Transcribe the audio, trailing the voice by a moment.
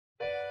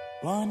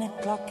1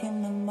 o'clock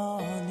in the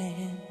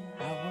morning,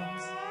 I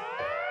was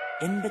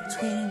in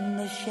between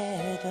the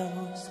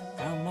shadows.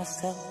 Found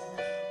myself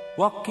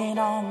walking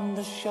on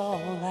the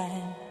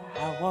shoreline.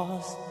 I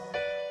was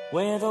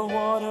where the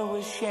water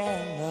was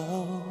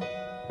shallow.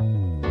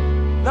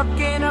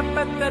 Looking up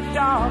at the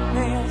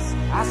darkness,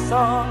 I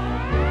saw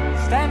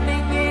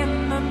standing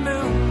in the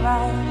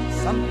moonlight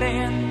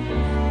something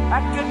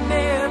I could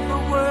never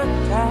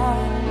work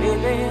out,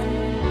 baby,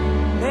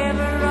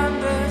 never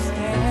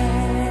understand.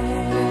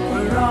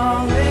 We're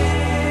all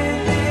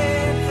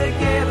living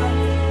together,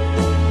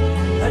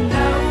 and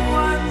no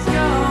one's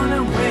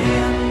gonna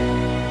win.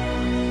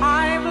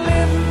 I've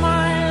lived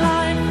my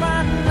life,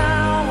 and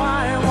now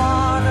I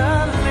wanna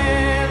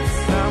live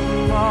some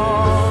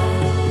more.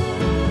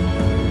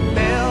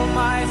 Build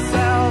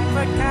myself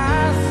a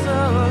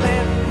castle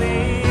in the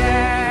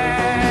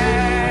air.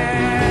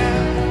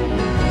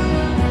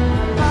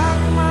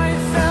 Lock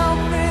myself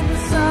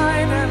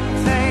inside and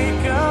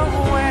take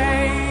away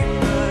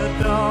the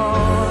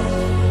door.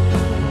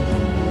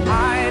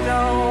 I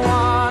don't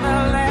wanna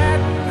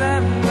let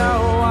them know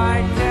I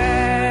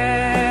care.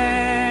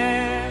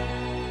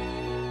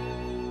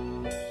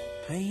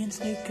 Playing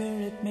snooker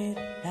at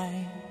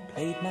midnight,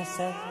 played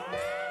myself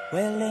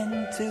well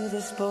into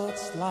the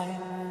sports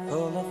line,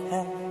 full of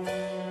hell.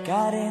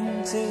 Got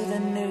into the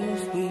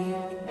newsweek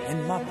in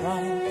my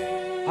prime.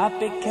 I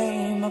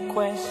became a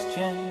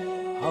question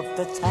of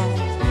the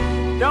times.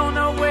 Don't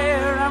know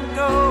where I'm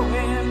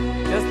going,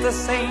 just the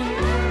same.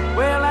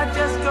 Well, I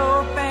just go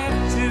back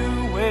to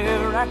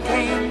where I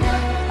came.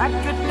 I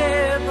could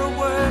never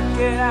work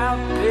it out,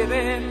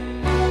 baby,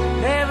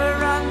 never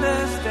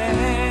understand.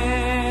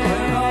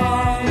 We're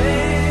all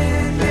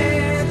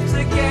living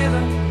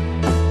together,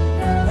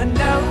 and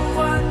no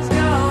one's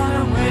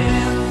gonna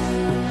win.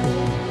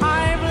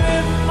 I've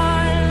lived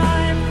my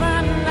life,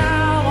 and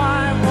now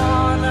I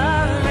wanna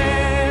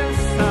live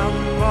some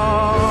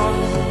more.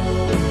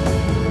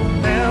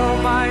 Build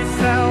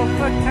myself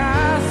a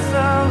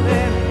castle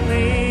in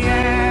the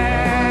air.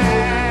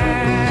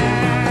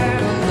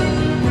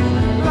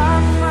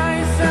 Lock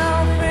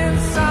myself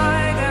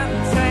inside and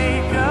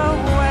take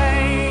away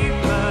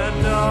the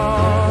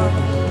door.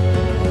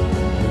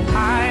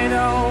 I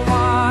don't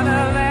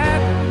wanna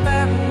let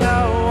them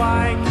know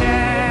I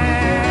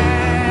care.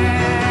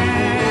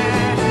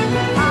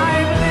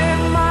 I've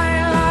lived my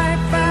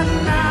life, and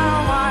now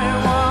I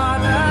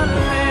wanna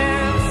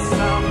live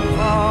some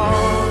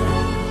more.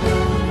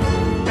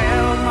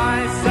 Build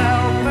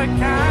myself a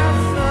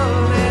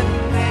castle in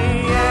the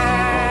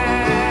air.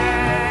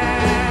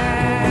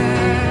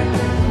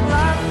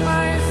 Lock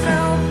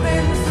myself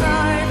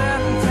inside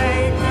and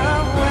take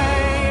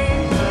away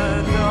the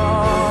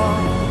door.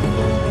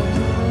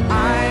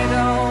 I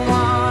don't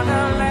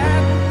wanna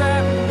let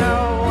them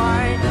know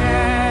I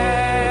care.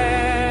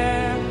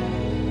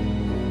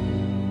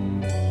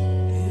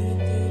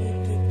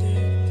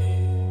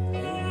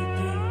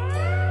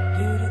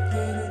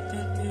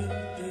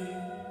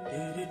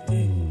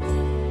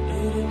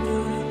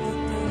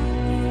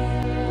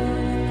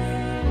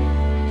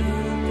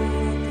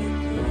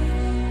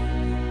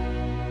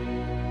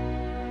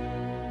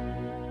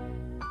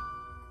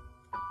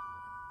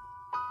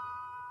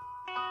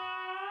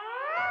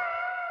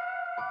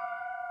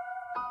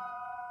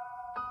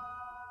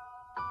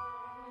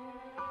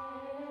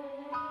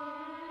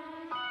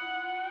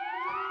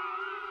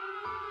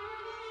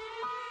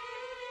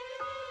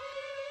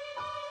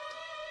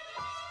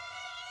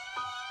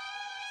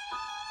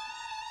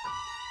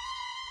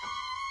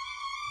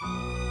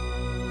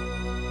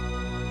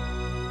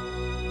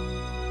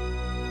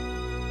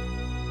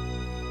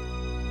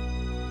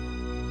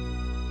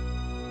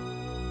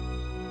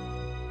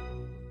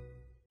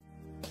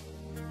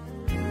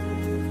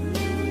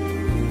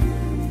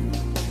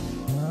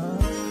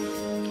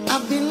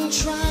 I've been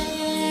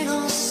trying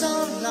oh so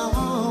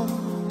long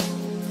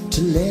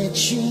to let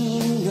you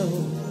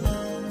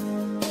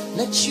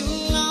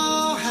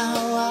know how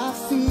I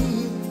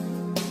feel.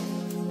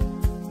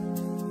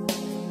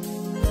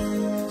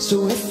 So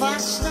if I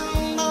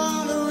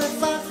stumble or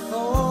if I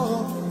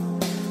fall,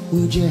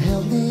 would you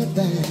help me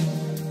back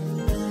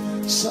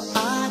so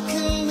I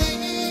can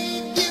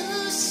make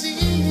you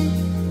see?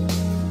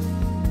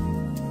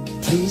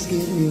 Please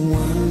give me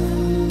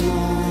one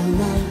more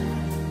night.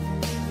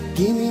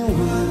 Give me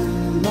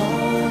one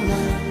more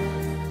night,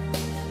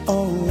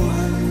 oh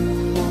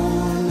one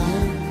more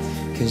night,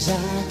 'cause I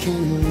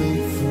can't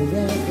wait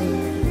forever.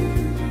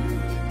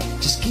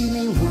 Just give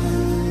me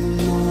one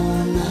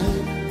more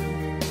night,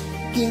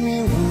 give me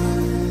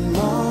one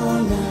more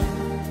night,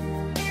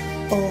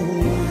 oh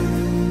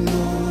one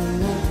more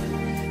night,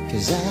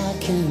 'cause I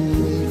can't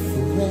wait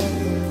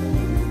forever.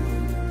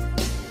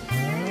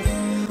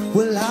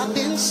 Well, I've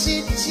been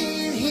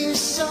sitting here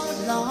so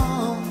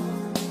long,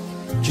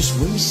 just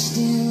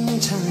wasting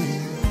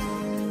time,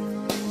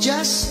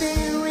 just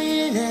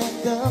staring at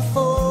the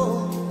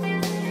phone.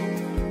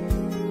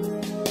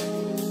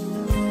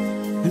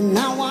 And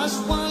I was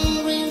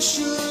wondering,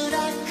 should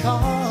I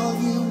call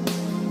you?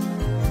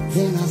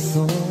 Then I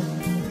thought,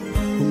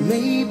 well,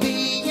 maybe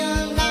I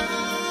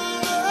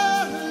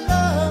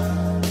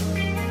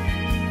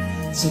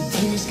So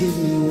please give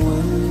me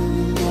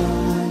one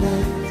more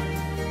night.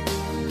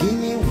 Give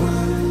me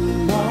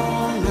one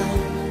more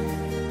night.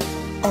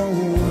 Oh,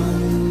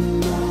 one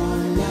more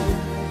night.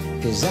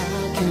 'Cause I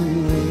can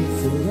wait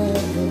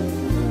forever.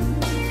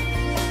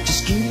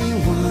 Just give me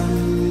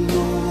one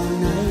more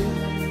night.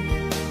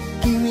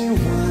 Give me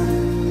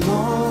one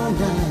more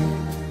night.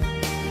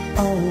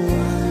 Oh,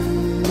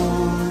 one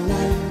more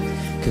night.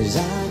 'Cause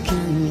I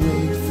can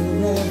wait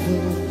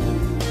forever.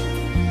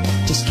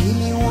 Just give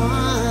me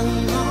one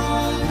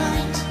more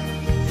night.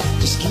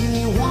 Just give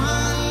me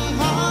one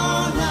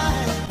more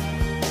night.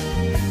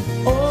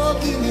 Oh,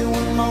 give me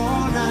one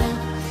more night.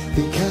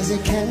 Because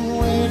it can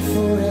wait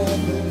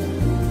forever.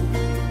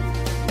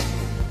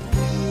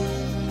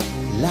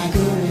 Like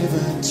a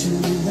river to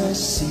the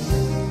sea,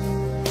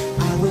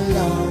 I will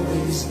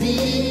always be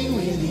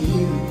with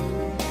you.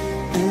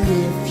 And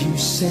if you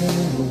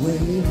sail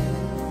away,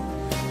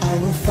 I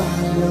will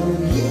follow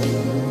you.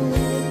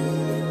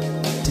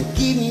 To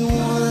give me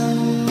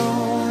one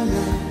more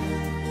night.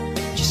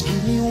 Just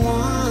give me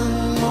one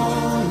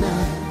more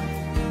night.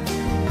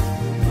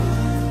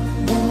 One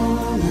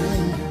more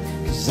night.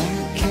 'Cause I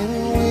can't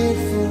wait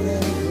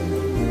forever.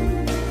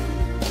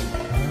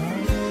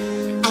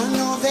 I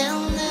know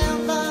there'll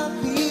never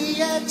be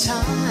a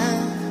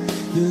time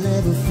you'll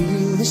ever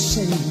feel the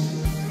same.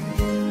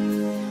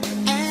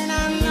 And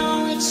I know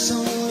it's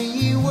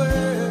only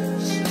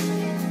words.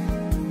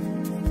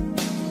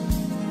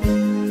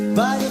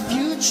 But if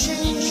you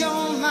change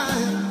your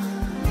mind,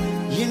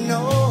 you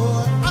know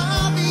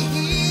I'll be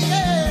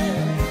here.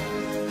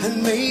 And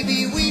maybe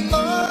we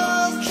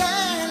both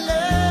can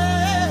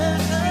learn.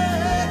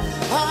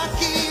 Oh,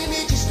 give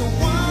me just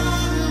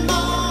one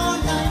more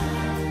night.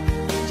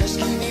 Just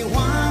give me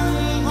one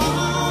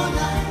more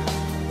night.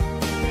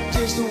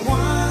 Just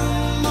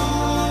one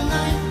more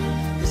night.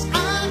 'Cause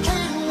I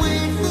can't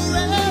wait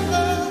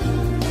forever.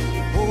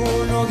 Oh,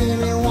 no, give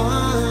me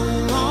one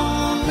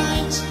more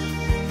night.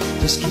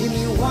 Just give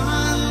me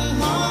one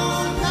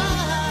more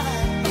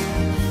night.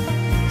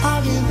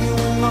 I'll give you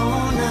one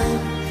more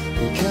night.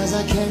 Because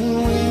I can't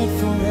wait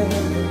forever.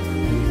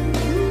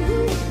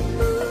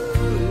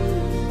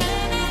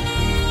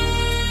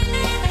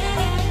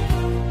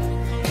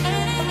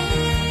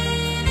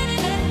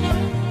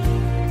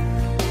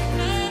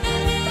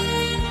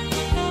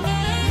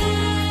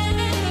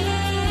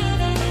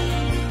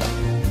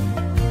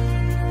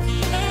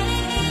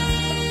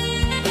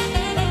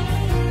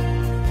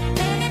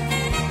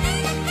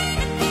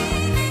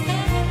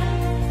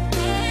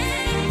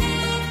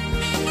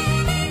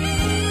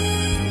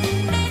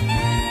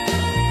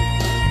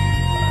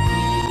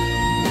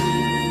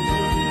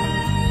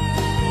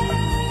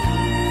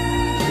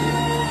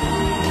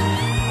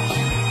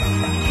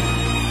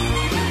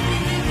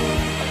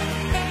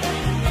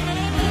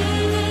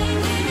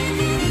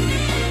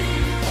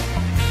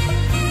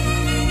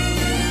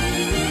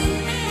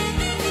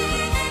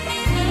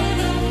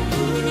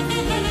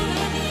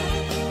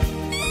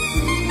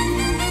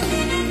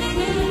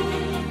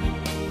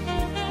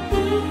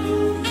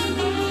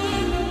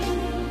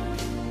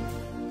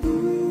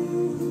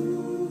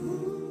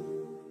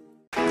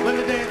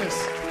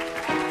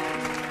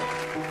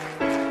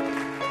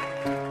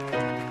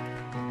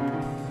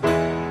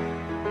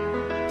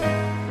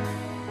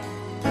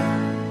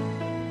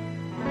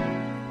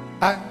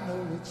 I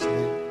know it's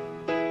late.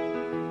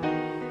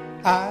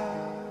 I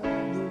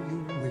know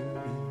you're weary,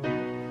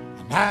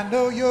 and I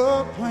know your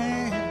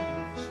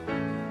plans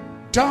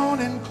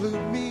don't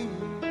include me.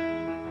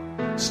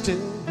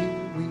 Still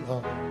here we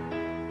are,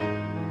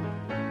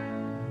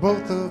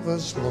 both of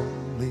us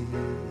lonely,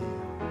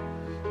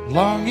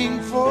 longing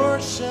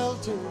for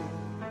shelter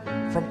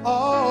from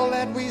all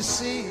that we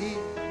see.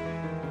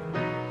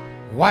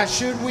 Why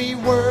should we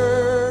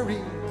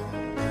worry?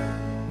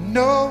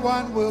 No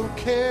one will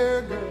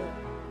care, girl.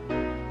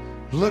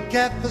 Look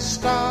at the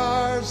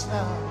stars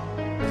now,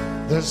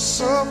 they're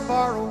so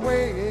far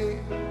away.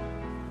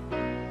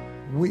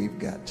 We've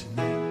got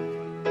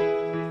tonight,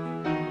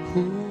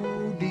 who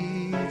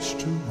needs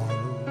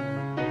tomorrow?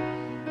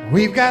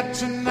 We've got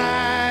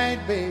tonight,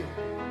 babe,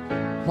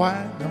 why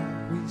don't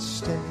we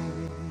stay?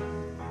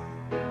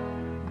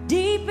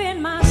 Deep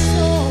in my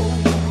soul,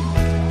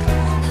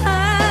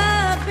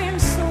 I've been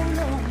so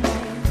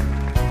lonely.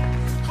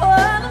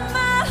 All of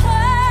my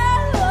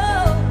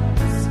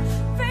hopes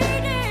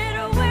faded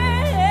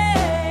away,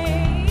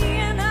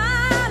 and I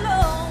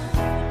long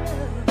for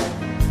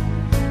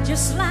love,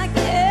 just like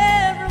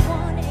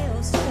everyone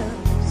else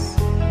does.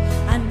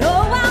 I know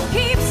I'll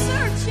keep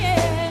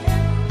searching,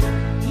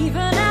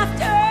 even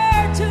after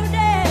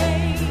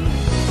today.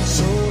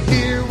 So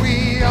here we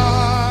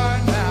are,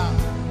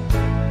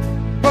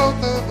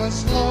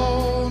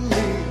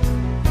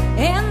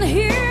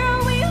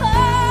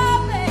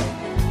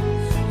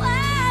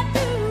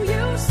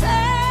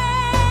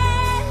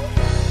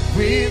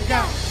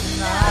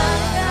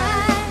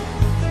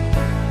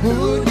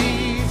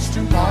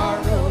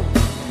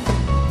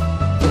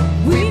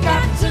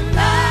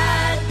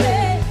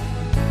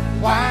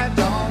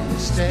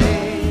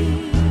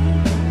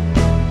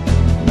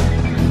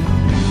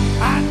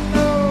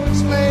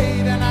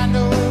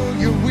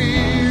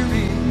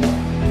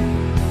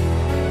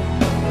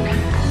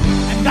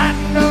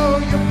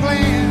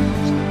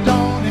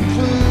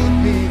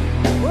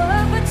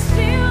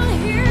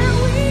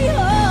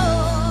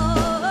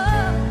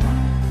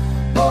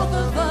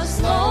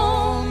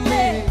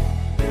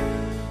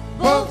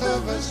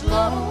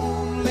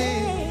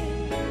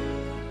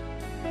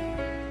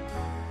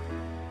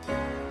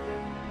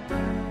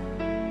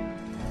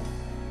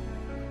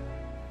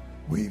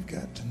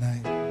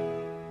 tonight.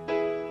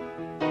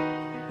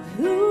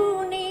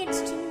 Who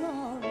needs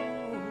tomorrow?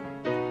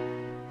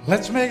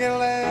 Let's make it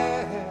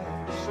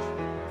last.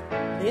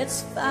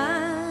 Let's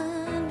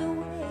find a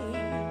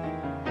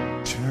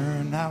way.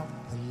 Turn out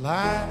the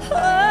light.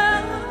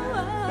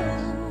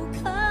 Oh,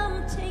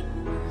 come take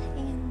my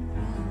hand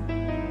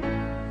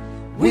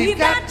now. We've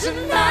got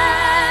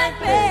tonight,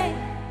 babe.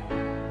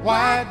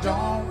 Why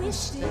don't we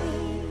stay?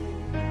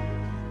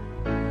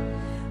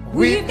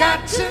 We've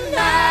got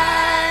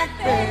tonight,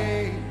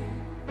 babe.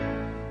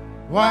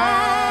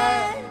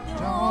 Why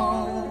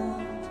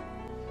don't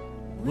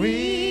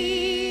we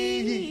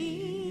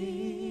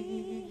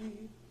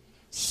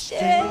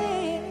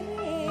stay?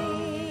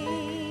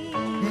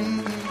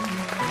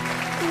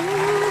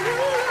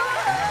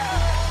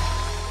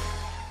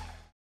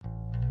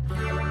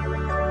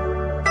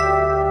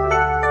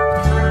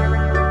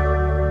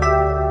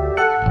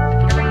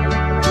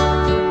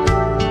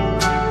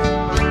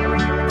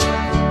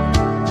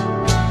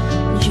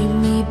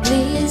 Jimmy,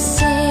 please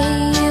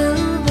say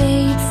you'll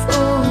wait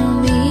for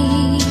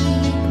me.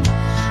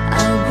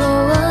 I'll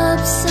grow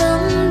up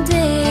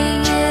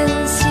someday,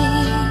 you'll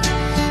see.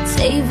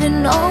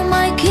 Saving all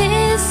my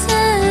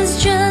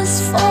kisses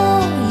just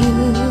for you.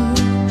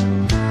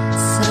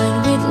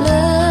 Signed with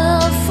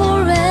love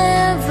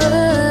forever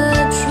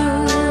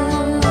true.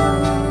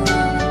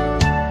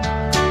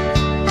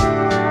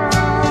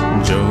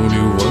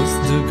 Joni was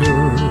the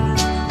girl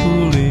who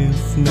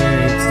lived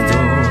next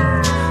door.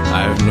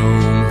 I've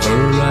known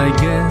her, I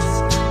guess,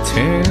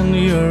 10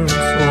 years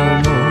or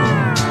more.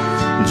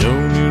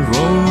 Joni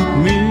wrote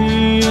me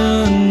a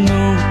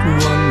note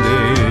one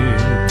day,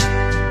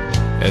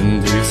 and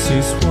this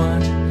is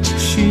what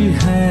she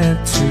had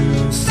to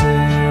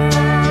say.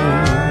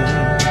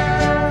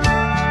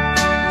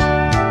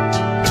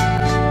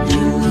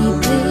 Jimmy,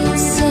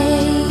 please say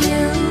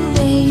you'll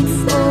wait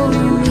for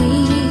me.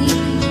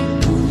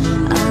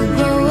 I'll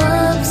grow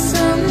up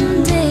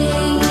someday,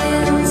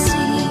 you'll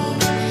see.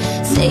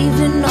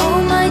 Saving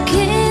all my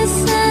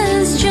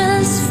kisses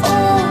just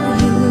for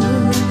you.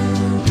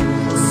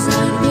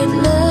 Signed with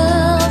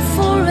love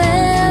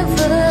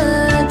forever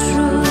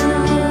true.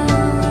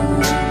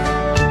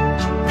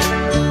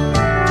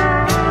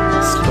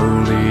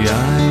 Slowly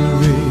I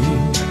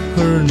read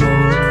her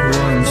note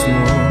once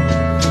more.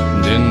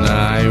 Then I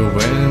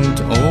went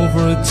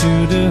over to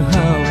the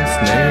house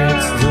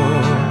next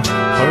door.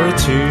 Her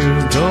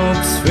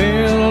teardrops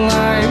fell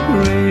like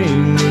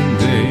rain one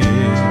day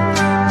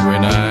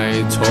when I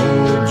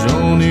told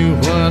Joni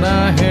what I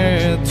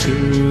had to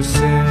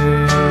say.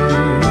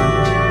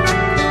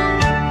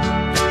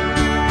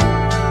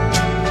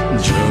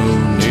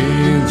 Joni,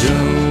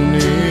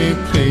 Joni,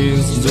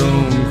 please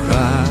don't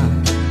cry.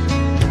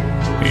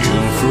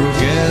 You'll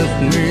forget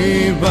me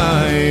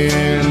by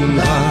and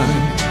by.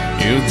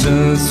 You're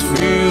just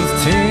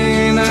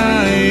 15, I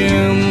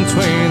am 22.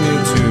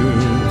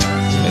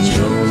 And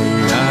Joni,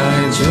 I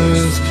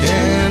just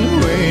can't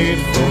wait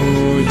for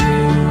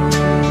you.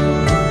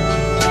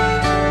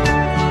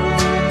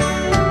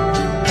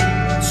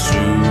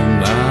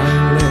 Soon I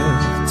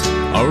left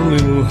our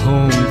little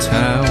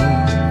hometown.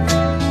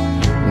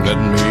 Got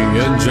me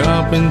a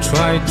job and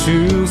tried to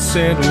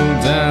settle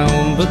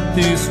down, but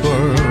these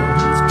words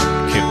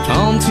kept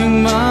haunting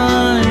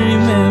my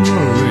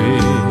memory.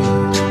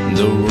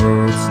 The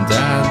words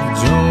that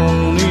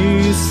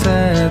Joni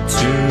said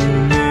to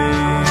me.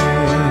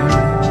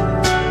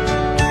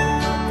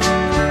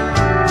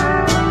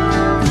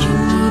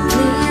 Jimmy,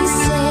 please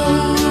say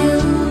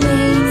you'll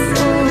wait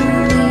for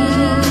me.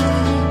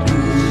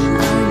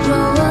 I'll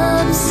grow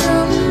up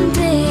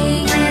someday,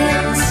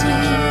 you'll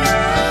see.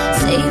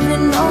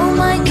 Saving all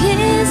my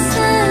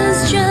kisses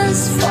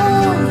just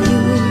for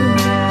you.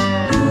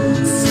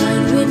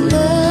 Signed with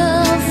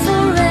love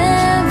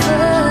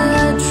forever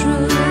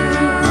true.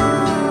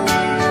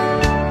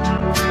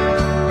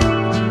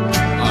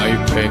 I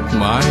packed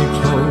my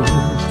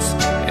clothes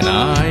and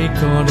I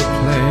got a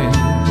plan.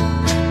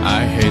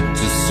 I had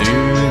to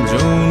see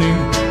Joni,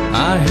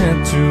 I had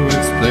to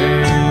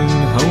explain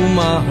how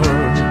my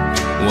heart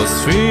was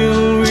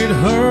filled with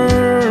her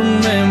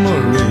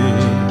memory,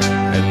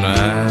 and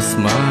asked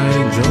my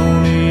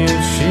Joni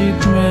if she'd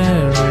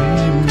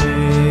marry me.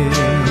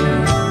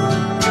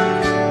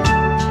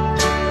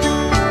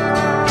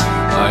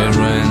 I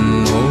ran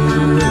all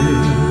the way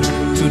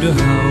to the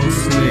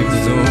house next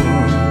door,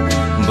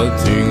 but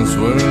things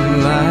weren't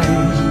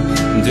like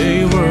they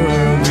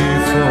were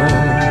before.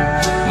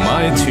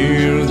 My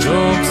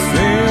teardrops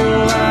fell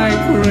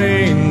like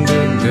rain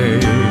that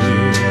day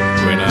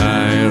when I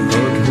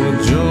heard what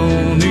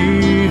Joni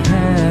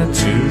had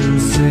to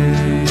say.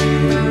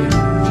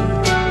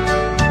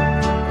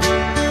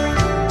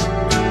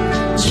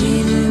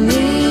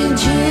 Jimmy,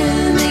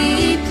 Jimmy,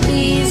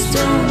 please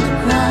don't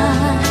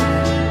cry.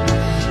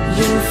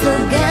 You'll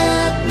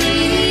forget me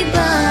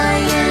by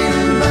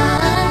and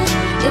by.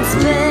 It's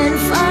been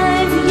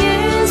 5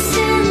 years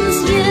since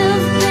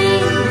you've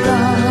been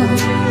gone.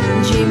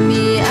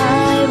 Jimmy, I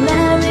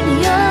married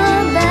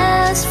your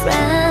best friend.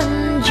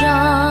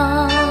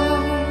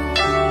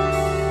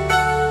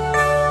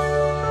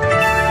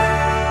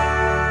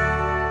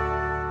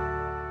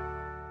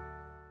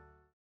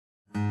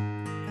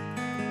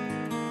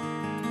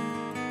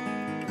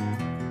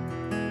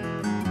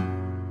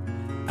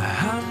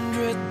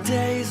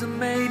 lies have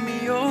made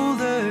me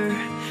older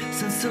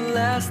since the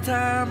last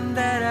time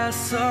that I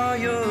saw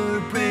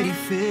your pretty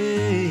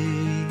face.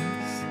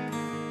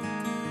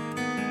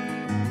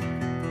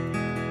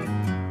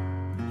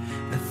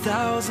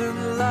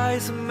 1,000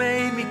 lies have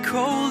made me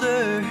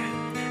colder,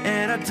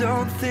 and I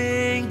don't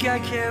think I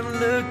can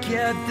look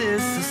at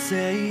this the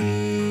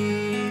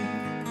same.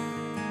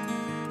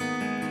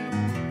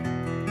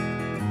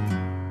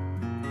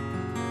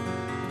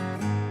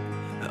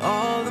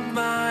 All the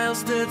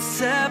miles that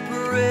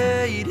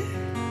separate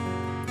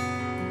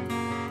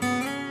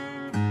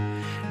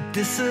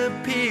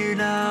disappear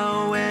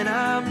now when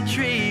I'm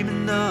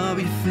dreaming of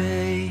your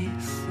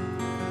face.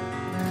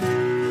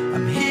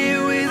 I'm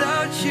here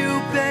without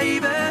you,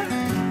 baby,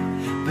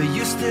 but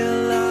you're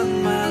still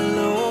on my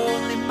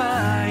lonely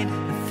mind.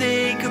 I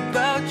think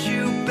about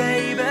you,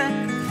 baby,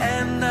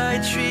 and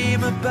I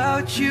dream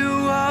about you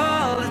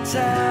all the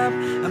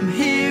time. I'm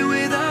here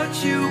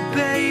without you,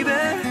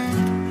 baby,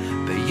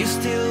 but you're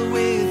still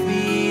with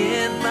me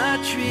in my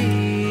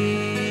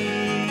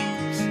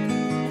dreams.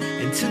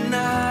 And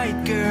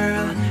tonight,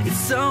 girl,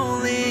 it's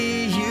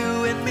only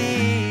you and me.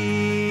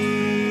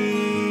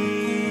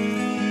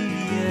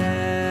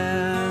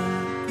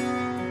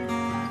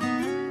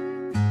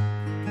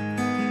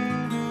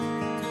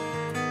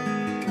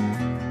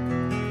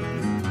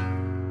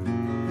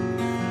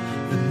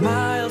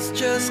 Miles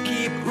just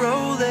keep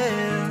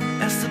rolling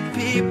as the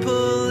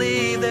people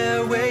leave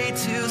their way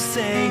to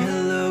say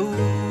hello.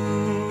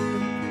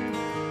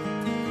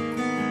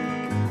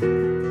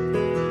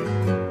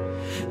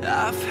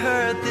 I've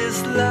heard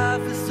this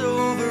life is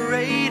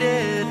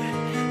overrated,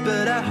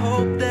 but I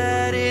hope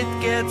that it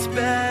gets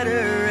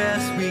better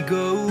as we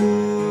go.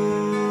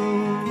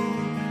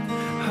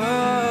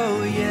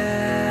 Oh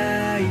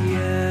yeah,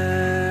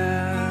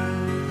 yeah.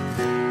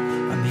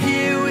 I'm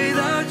here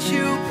without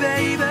you,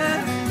 baby,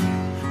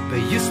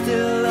 but you're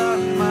still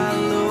on my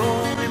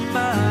lonely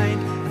mind.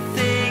 I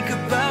think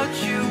about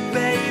you,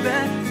 baby,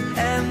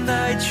 and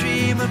I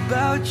dream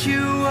about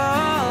you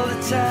all the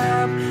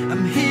time.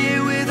 I'm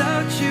here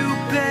without you,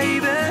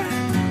 baby,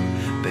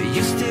 but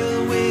you're still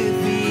with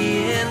me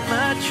in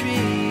my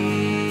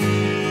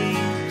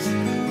dreams.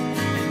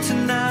 And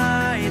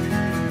tonight,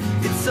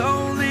 it's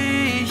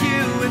only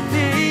you and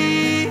me.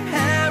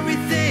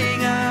 Everything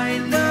I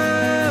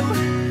know,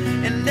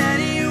 and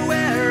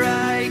anywhere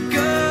I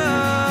go,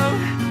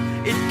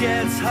 it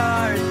gets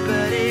hard,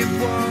 but it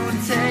won't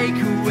take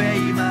away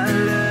my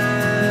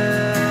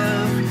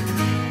love.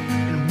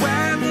 And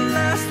when the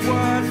last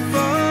one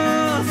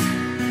falls,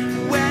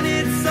 when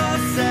it's all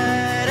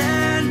said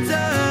and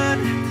done,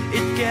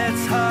 it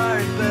gets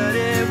hard, but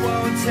it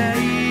won't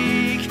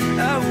take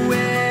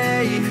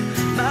away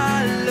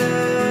my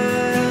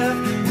love.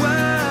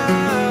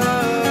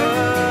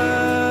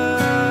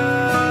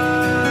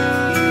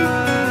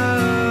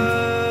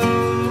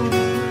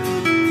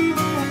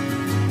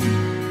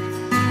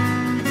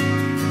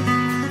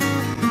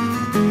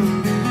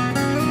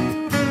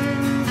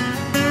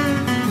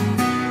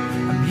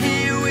 I'm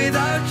here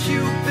without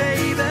you,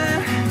 baby,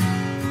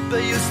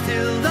 but you're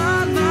still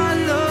on my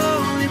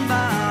lonely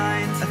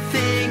mind. I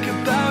think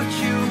about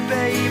you,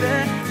 baby,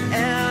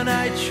 and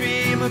I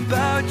dream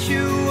about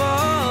you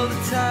all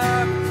the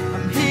time.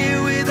 I'm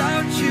here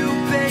without you,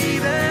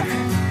 baby,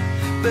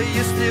 but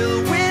you're still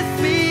with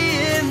me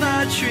in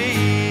my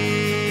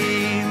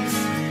dreams.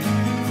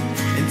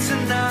 And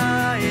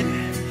tonight,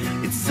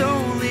 it's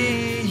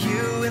only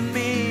you and me.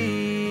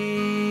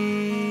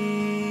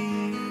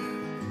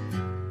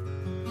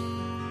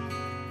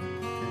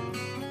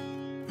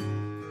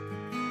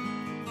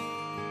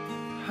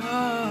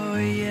 Oh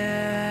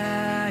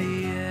yeah,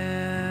 yeah.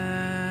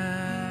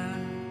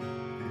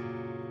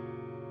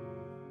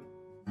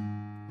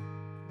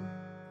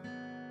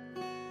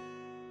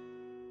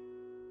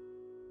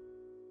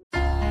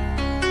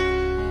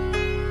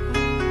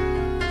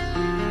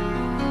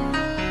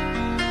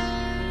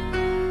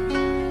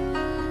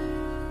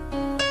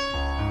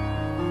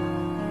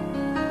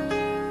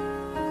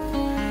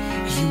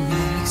 You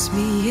ask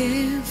me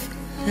if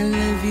I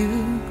love you,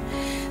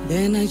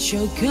 then I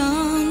choke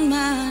on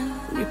my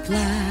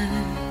reply.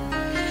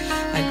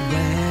 I'd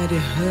rather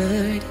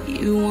hurt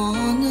you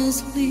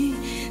honestly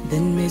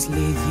than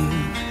mislead you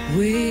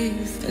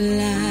with a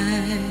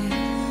lie.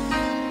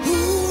 Who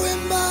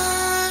am I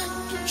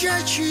to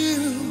judge you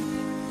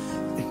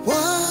and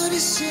what you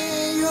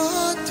say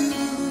or do?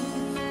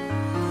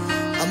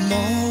 I'm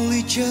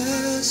only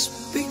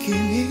just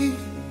beginning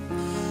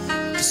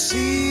to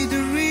see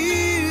the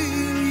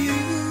real you.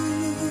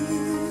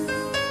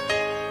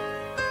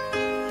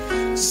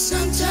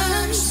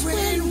 Sometimes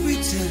when we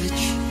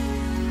touch,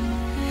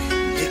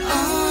 the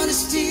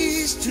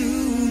honesty's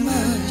too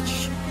much,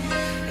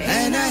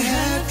 and I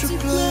have to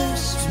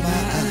close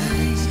my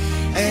eyes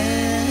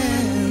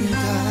and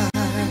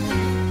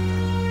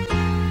hide.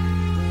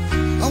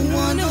 I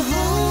wanna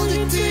hold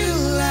you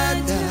till I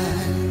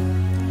die,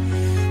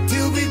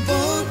 till we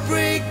both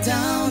break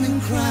down and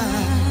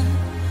cry.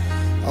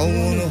 I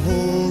wanna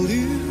hold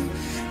you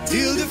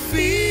till the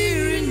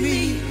fear in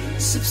me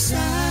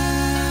subsides.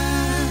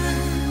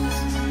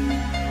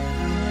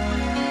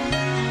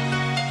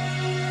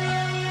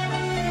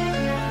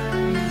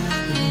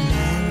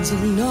 to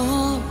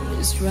know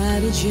the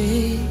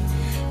strategy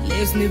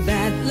leaves me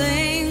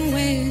battling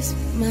with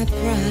my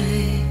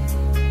pride.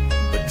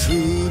 But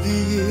through the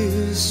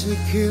years,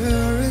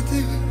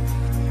 security,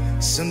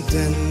 some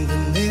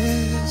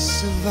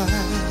tenderness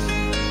survive.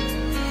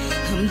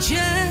 I'm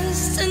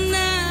just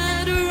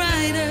another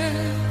writer,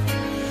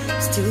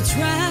 still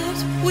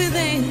trapped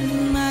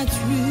within my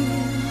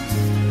truth.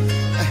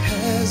 A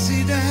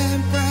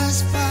hesitant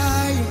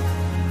perspire,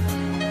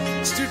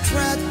 still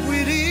trapped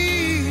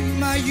within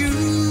my youth.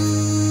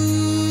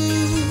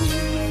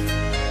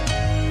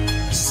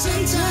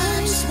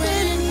 Sometimes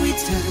when we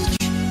touch,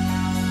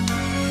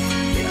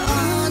 the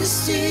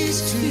honesty's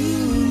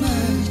too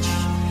much,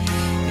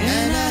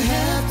 and I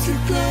have to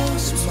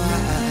close my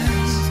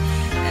eyes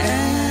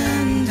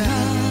and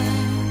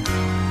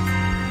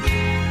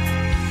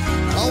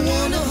I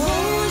wanna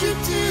hold you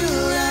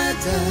till I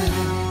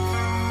die,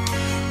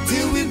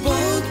 till we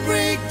both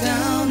break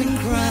down and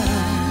cry.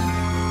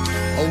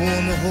 I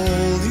wanna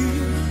hold you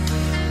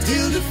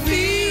till the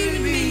fear in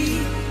me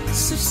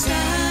subsides.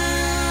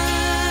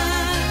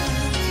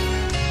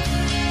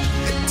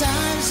 At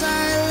times I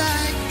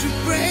like to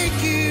break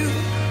you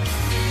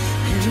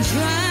and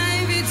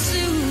drive you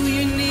to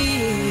your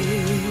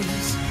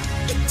knees.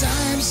 At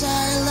times I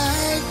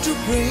like to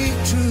break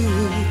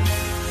through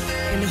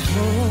and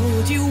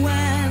hold you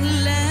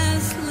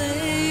endlessly.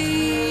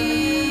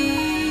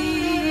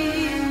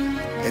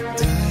 At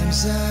times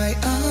I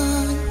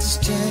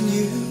understand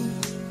you,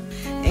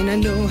 and I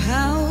know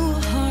how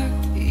hard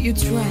you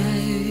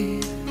try.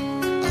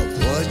 I'll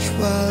watch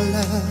while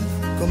love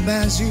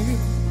commands you,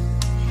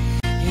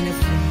 and if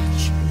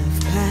much love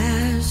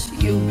pass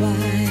you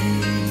by.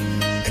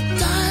 At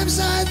times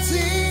I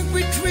think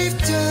we're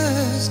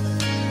drifters,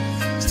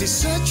 still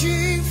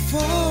searching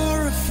for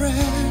a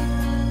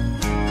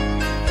friend, a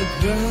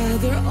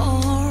brother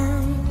or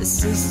a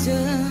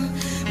sister,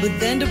 but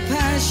then the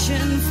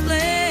passion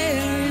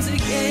flares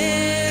again.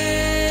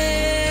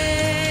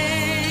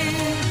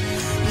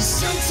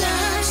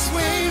 Sometimes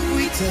when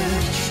we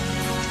touch,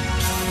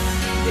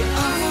 the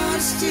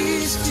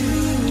honesty's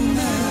too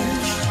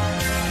much,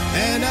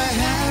 and I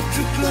have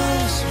to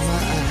close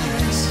my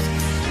eyes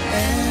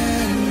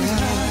and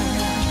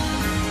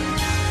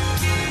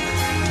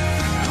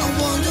I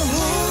want to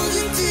hold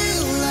you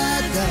till I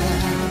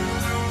die,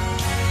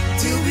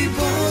 till we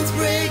both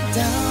break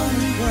down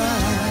and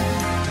cry.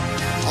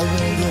 I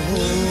want to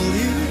hold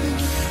you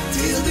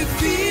till the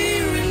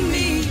fear in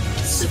me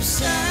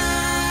subsides.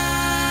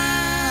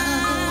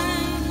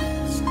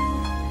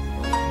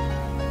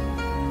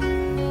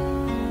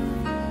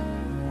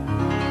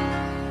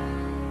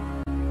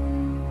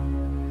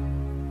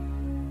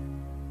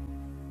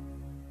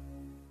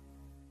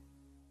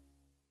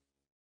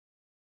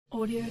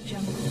 Audio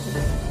Jungle.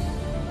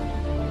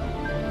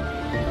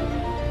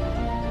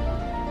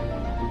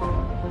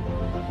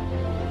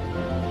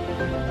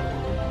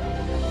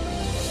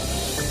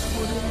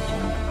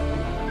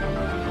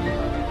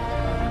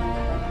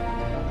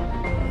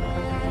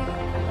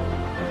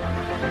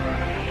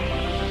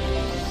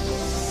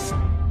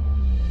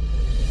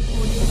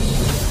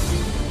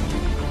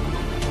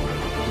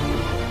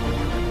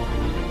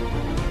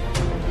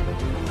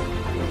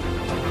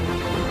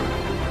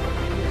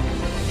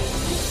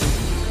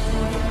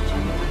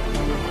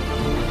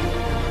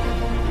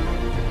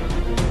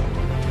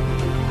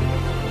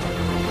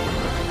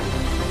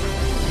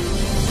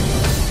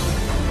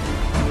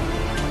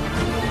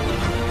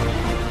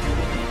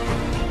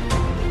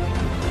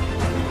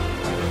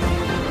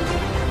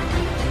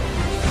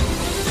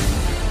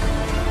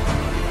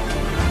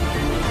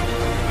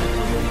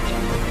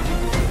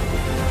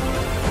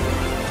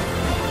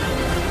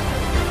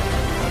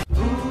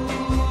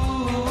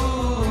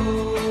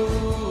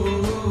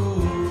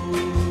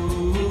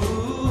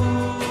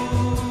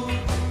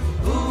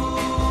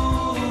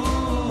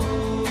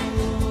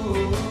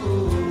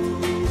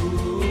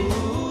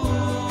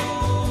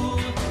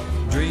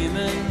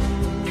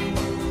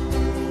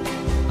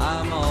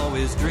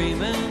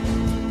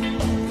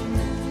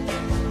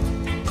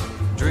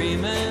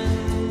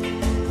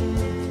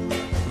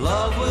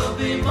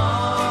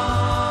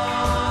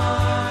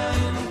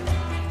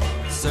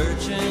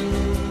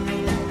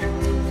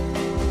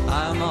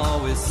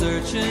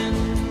 Searching,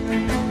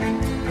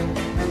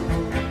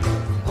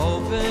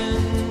 hoping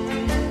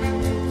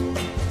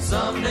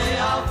someday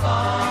I'll find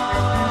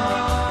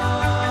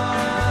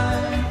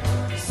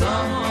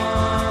someone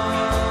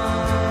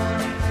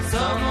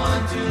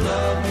to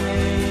love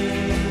me,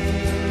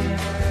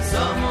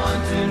 someone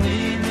to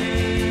need me.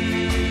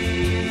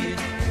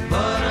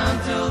 But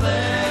until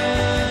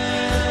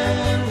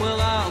then, well,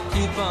 I'll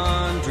keep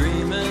on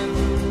dreaming,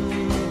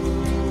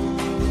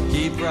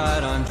 keep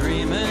right on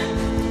dreaming.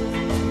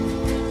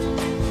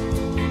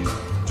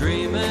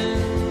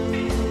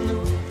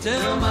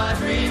 Till my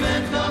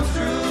dreaming comes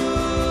true.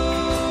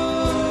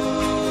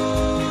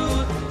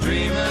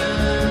 Dreaming,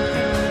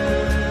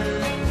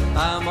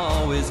 I'm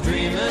always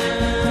dreaming.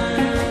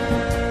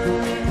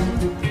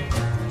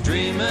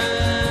 Dreaming,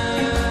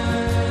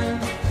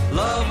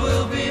 love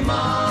will be mine.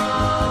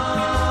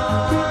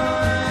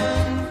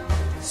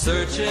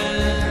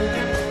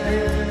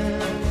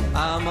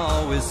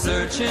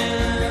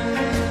 searching,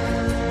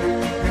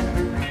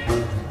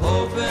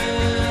 hoping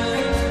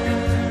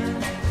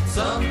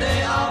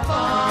someday I'll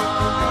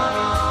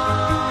find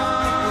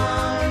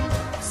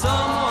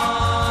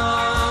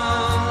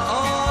someone,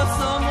 oh,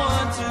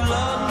 someone to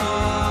love me,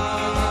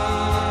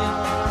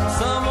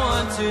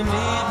 someone to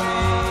need me.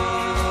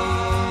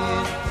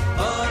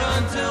 But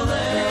until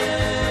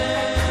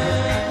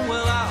then,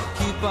 well, I'll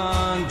keep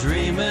on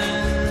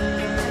dreaming,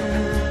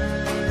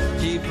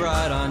 keep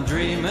right on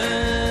dreaming.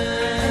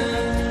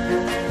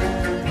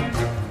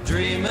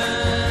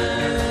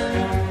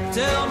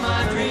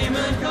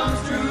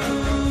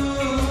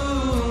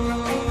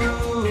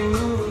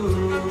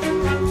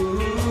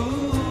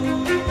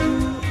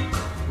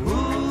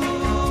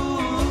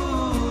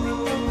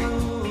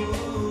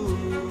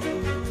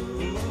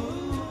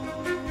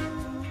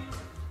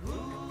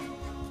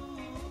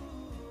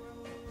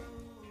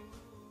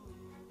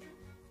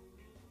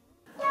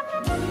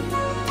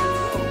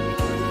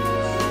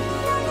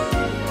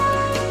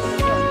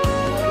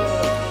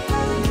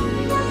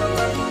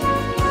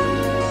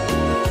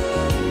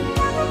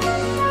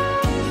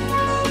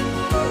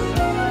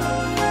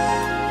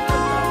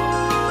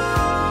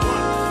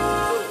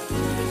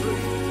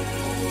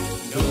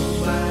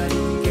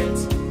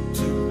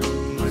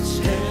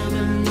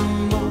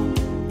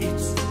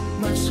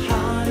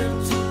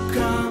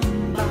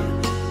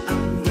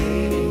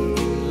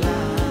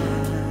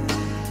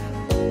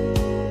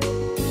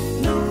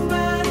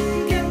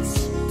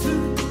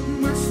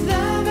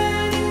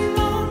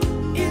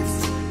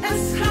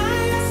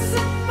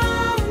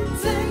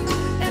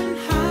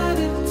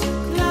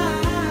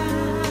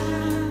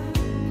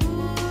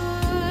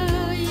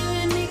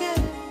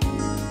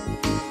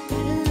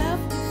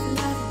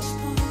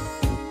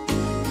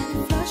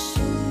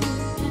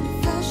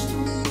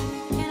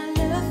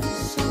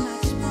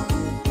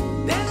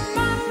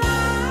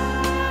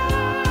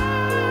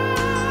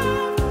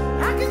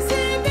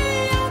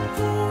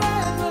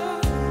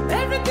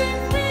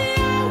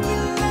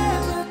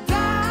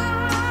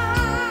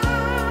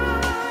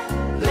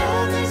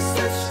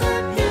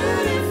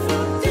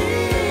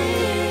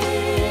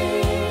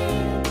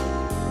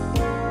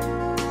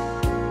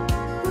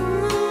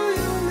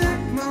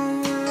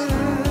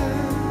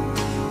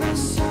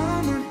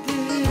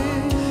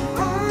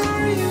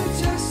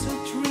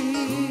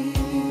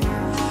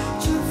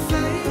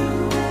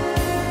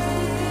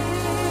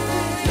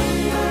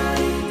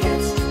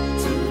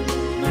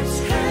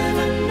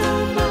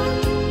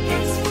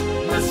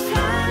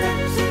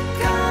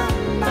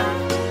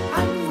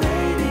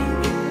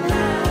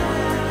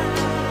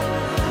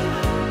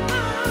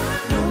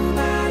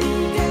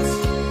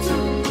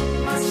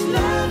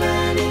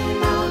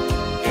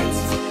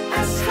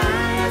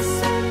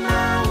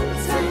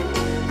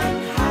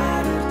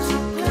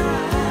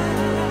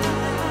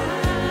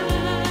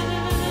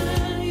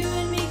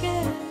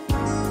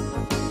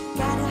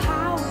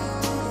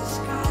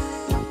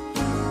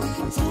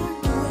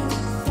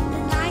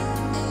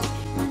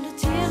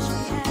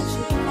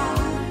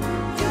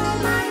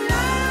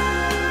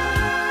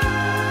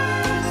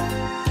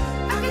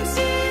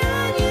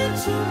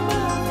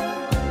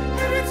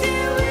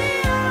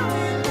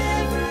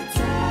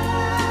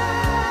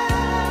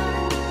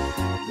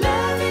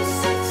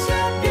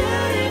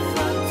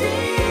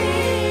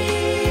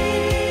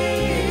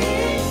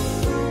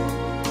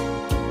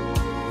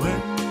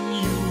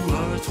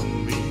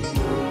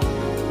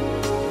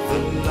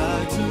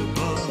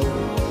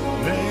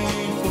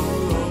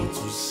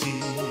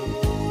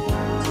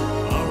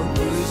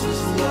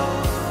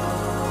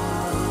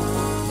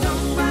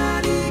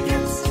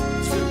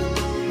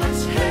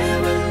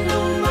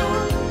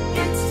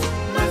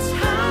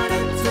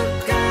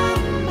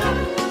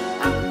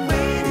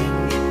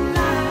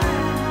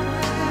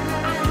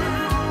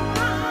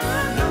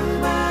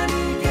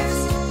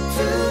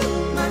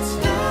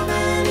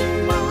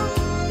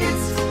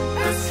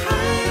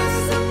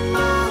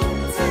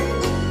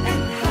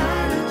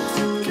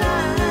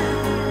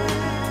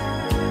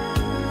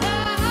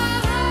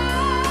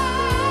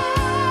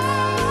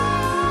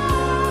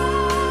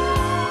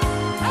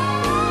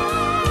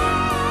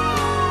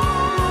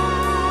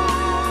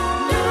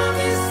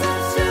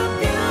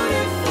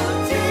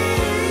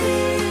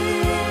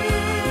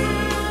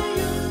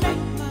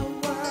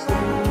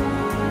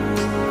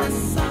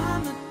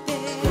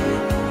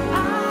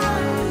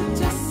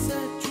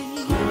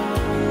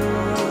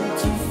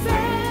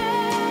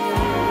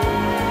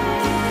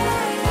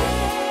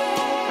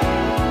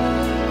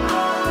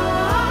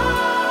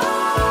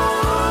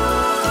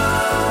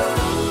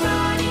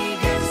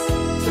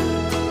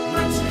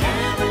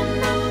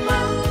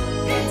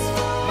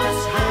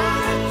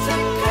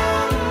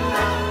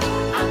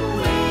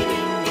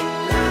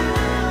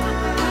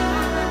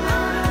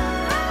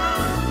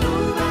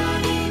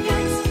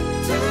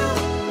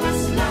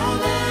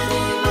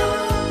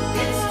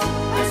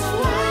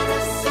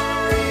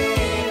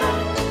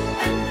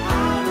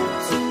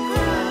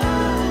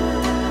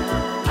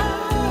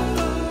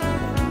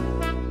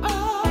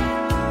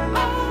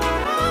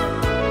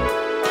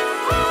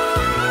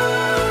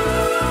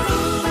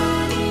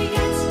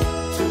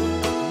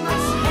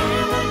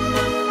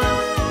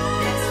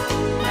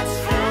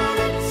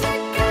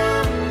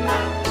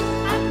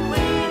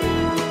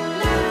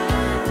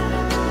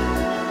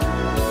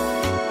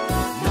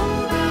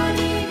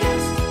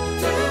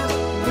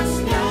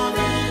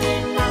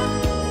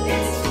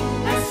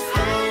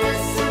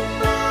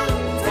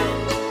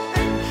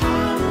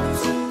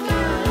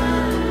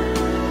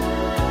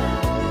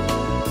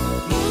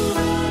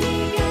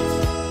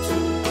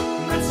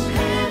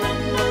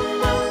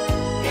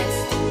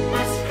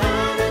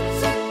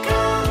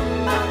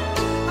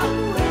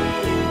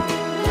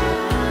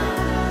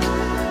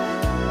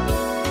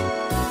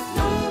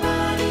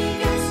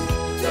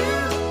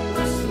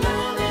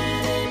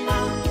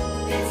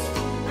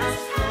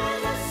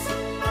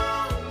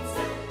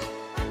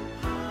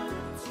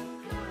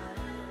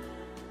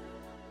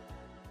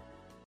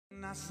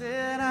 I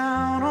set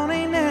out on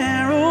a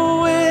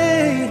narrow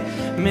way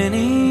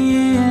many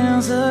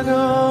years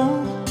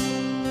ago,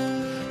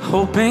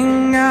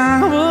 hoping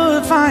I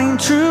would find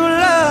true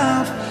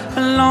love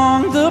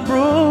along the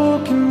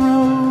broken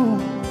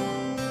road.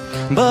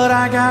 But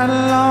I got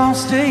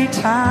lost a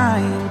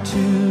time or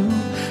two.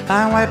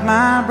 I wiped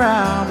my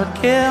brow but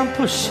kept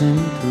pushing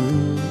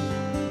through.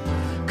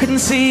 Couldn't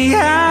see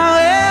how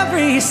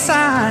every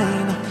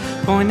sign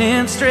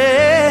pointed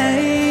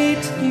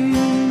straight to you.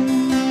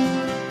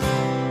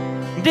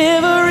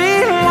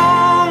 Every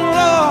long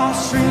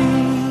lost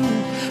stream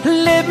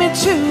led me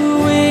to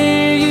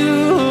where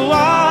you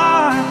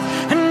are,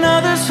 and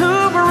others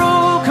who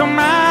broke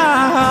my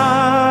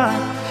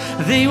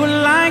heart, they were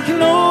like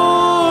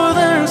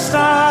northern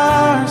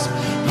stars,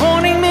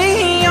 pointing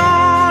me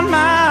on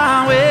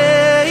my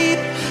way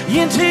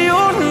into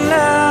your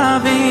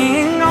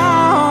loving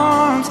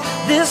arms.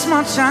 This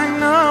much I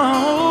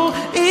know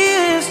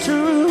is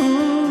true,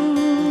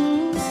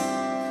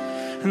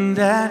 and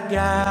that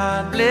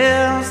God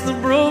bless the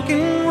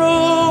broken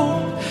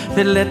road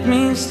that led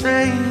me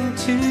straight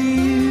to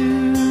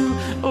you.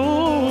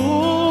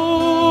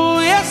 Oh,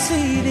 yes,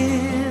 He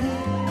did.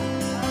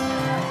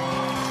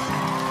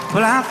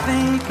 Well, I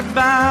think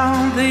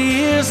about the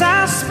years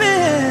I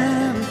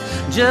spent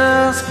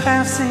just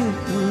passing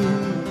through.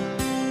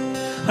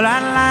 Well,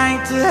 I'd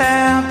like to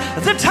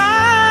have the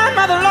time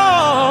I've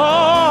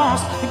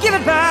lost, give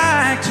it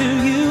back to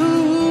you.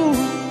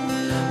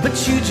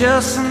 But you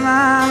just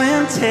smile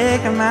and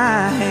take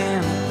my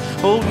hand.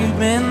 Oh, you've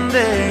been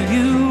there,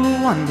 you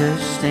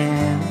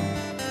understand.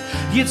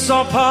 It's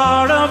all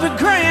part of a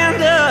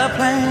grander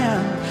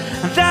plan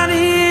that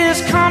is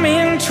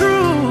coming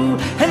true.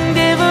 And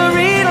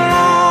every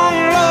long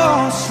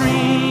lost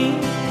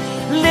stream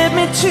led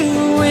me to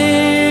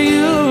where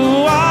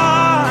you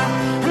are,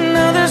 and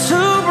others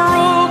who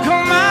broke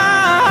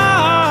my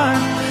heart,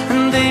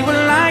 and they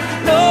were like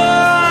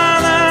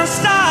northern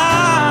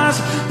stars,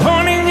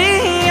 pointing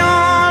me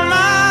on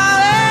my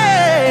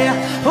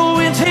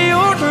way into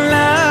your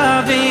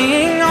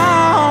loving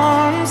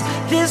arms.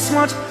 This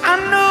much I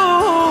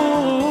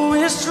know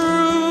is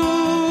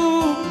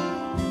true,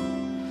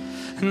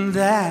 and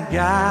that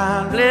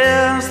God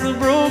bless the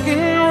broken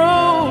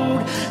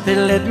road that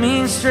led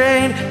me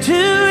straight to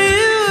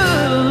you.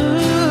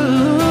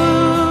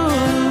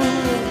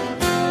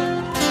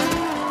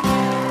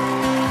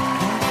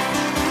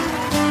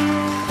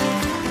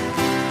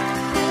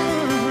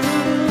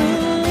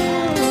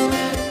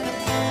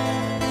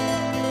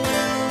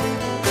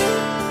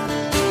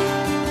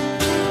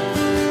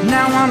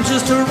 Now I'm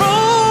just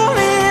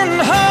rolling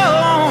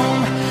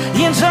home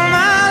into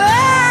my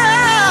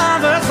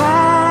lover's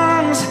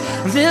arms.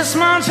 This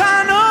much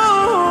I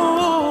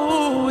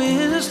know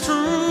is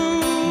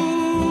true,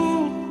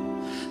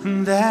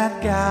 and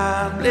that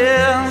God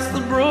bless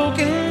the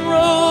broken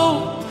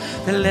road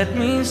that led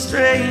me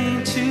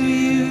straight to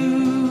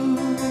you,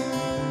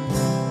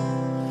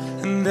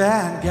 and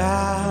that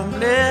God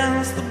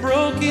bless the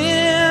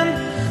broken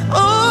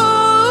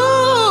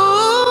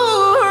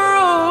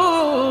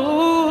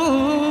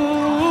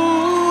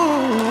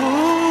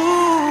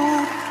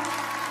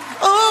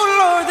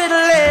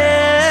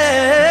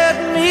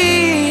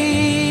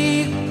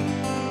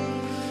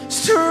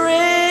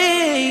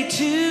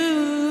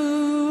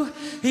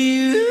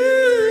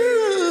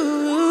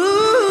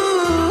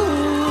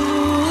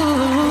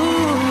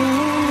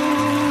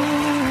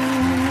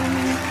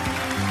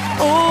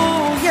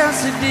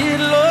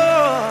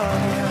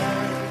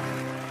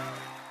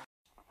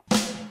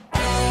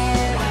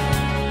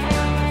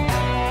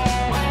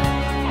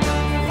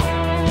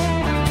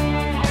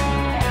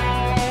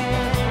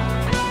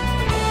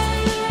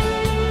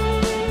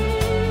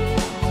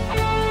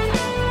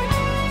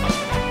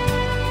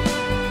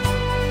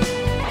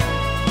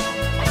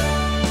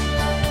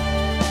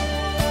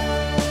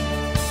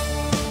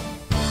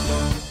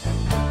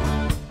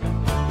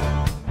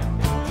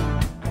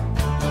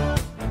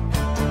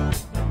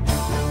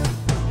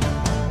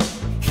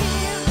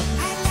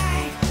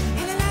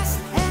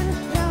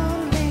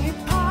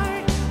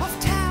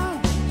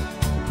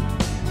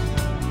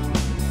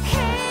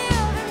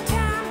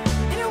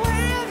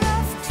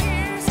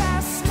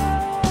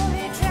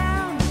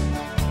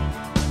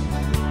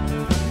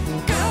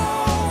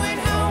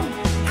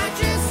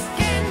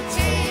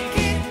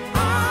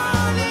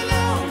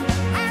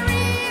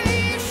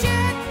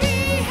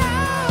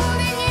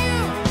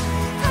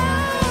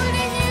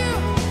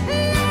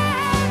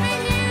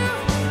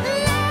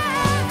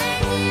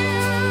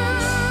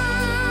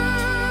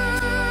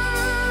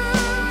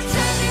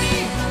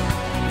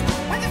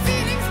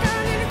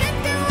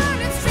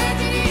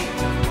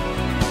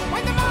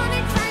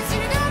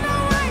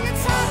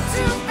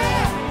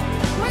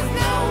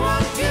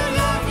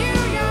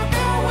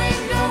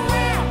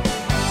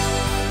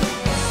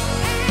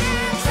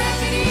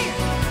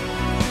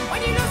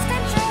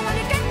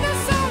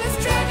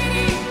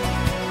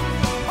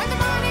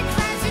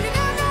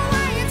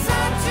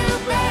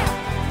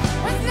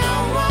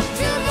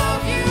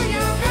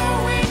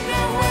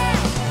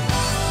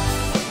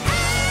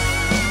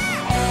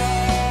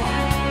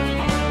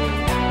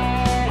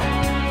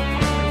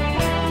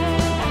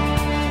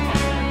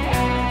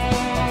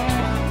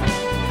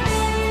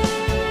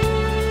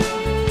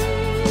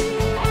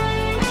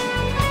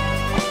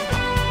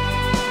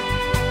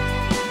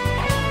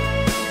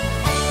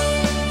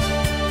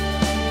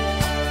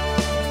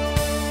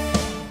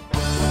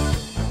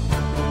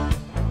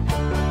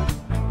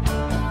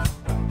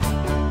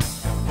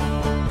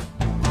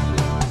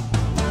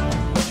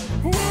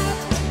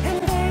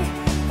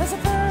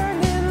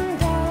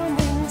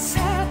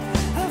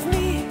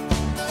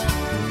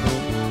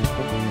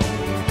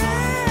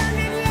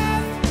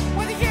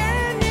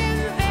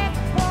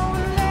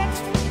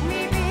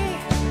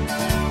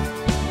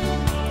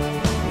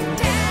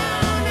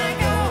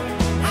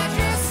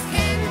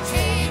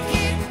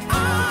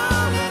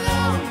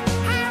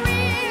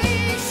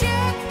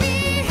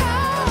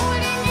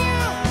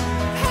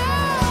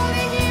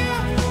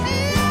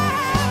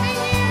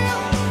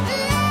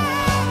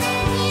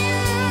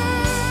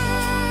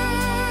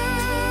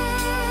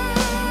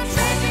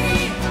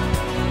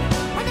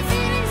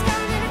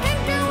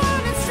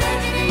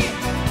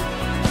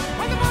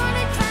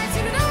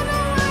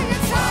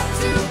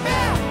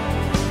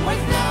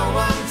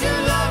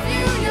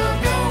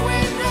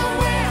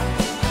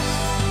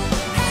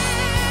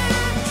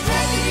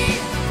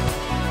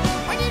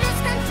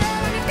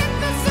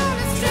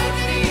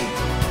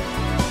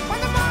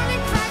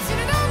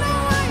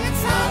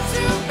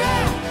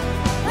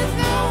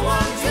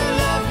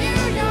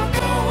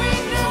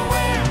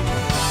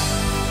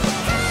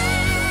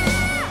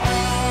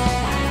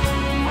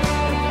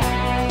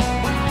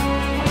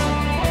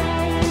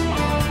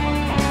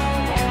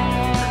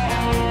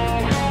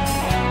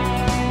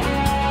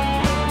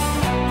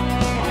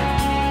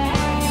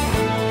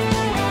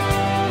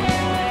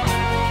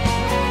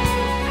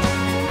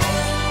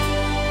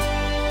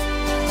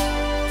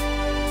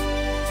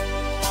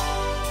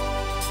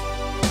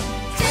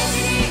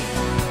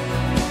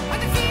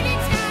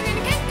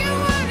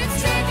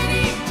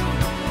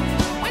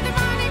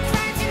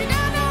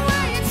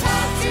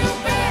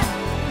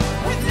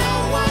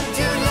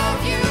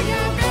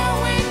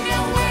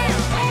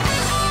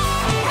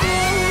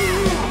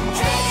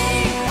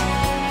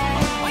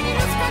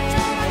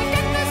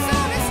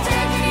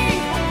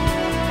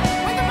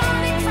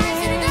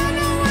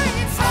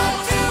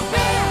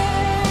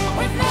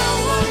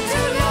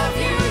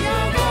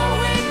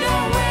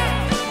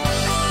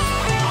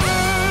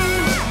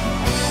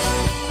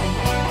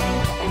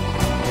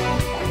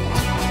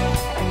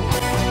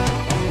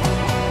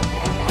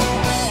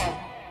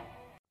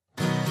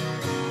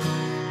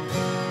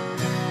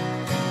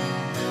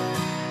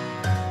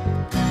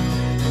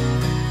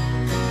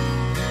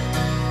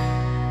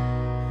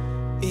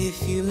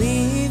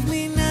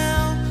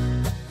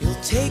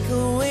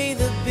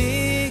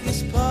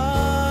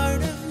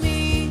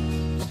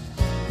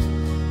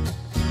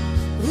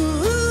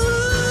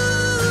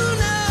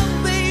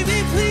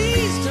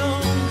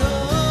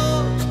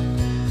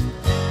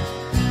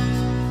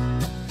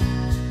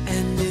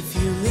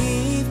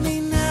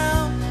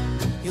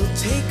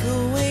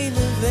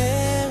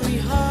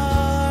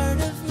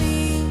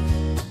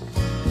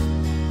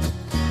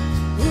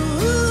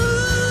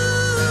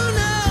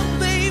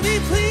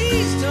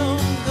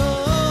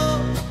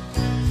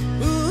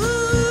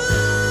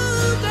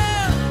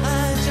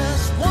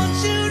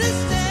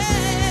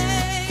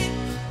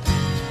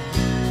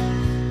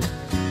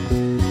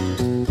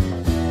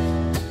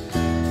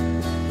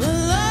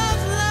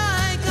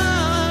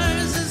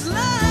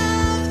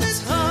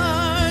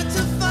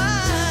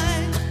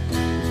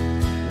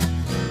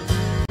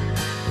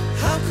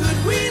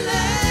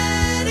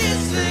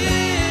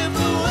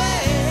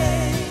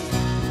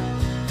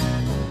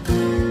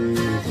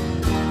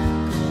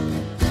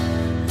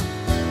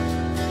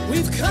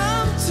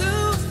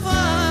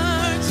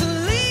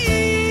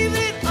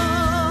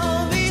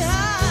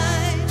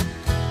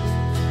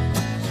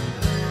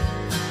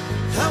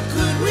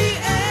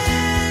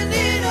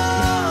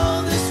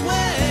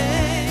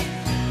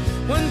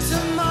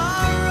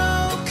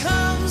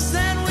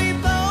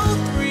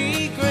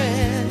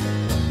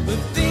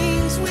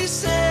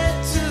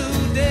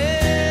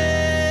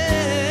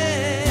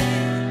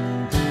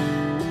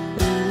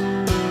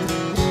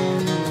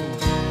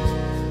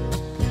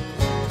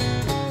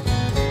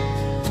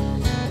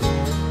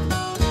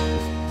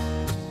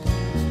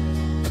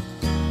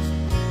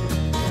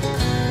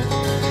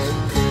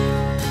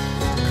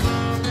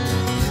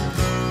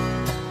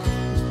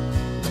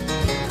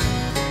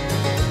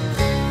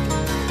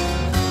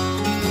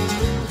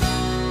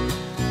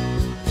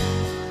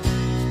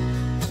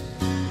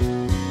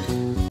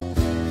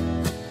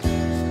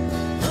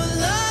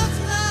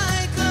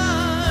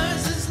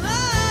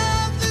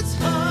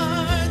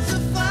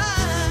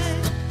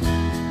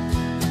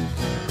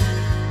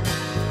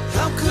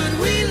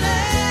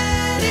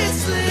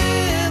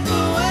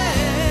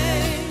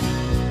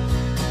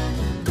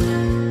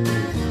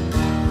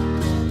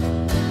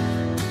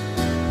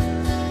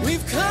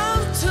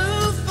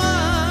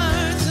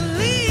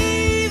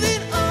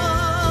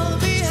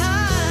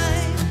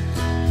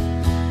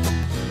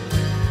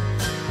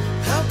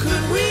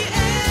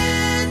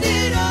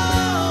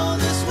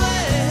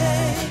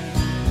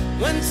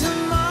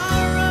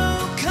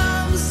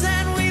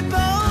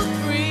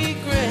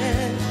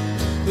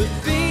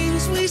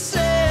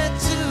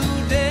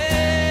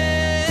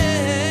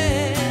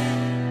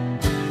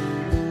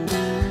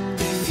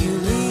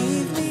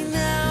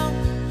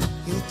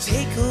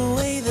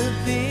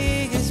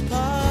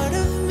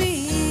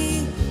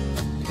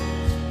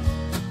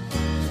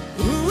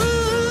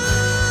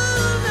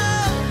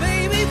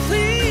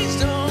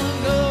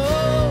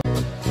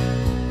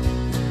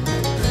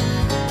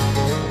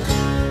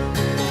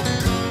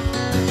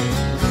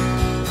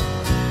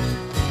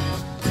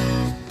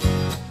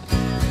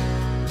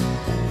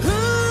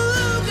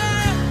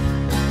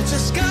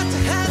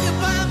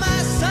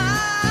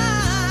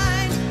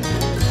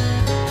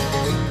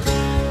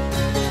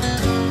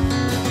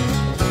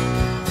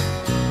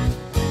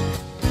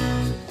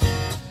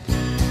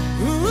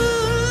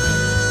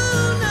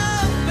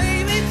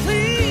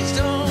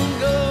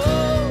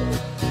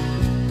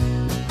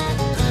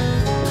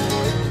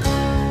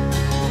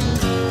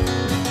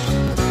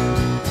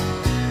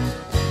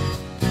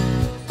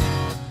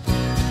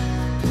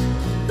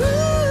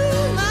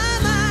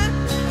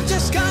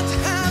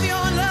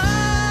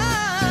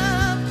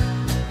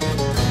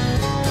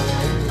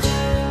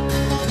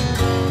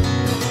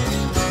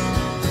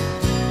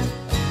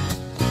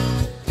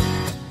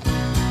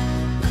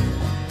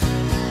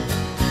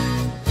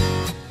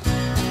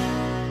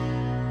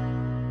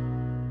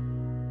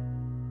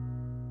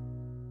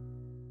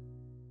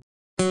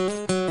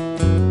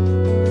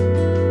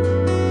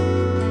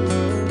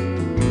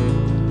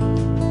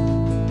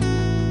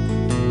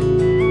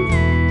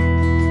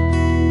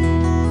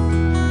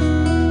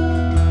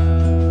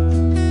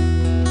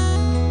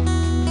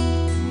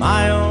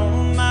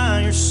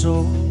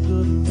so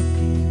good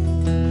looking.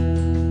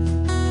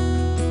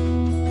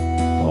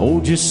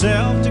 Hold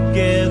yourself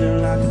together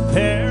like a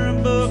pair of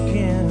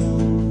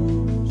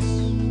bookends.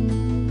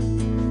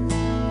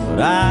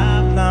 But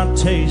I've not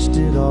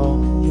tasted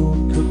all your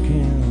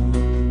cooking.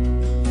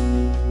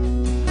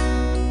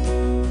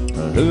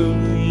 Who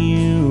are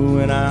you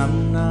when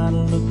I'm not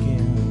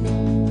looking?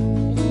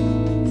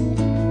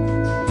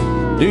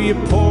 Do you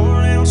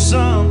pour a little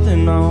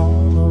something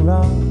on the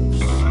rocks?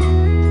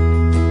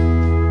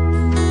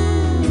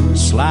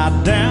 Slide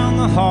down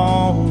the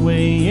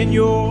hallway in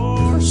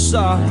your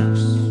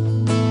socks.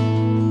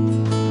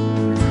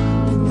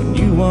 When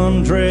you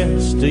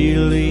undress, do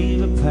you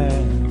leave a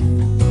path?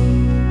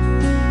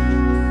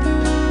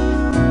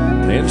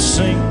 Then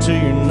sink to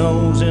your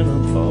nose in a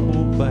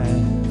bubble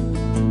bath.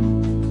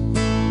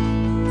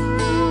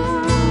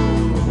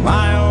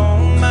 My oh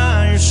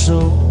my, you're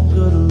so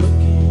good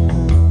looking.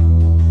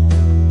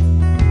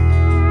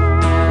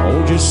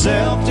 Hold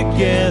yourself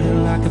together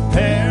like a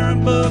pair of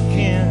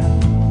bookends.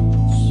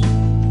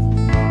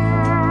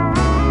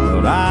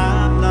 But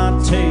I've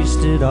not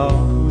tasted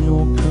all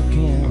your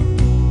cooking.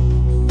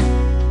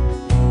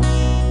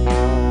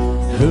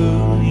 Who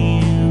are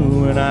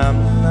you when I'm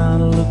not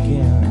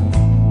looking?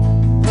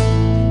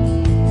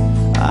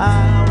 I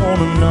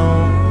wanna know,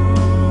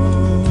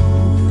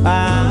 I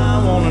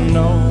wanna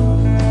know,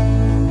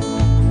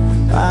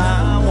 I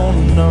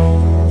wanna know.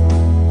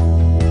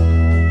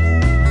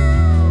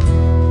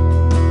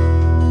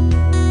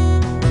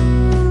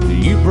 Do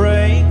you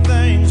break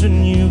things when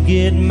you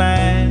get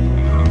mad?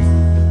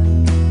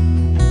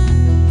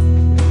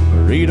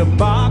 Or eat a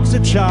box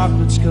of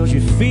chocolates 'cause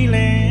you're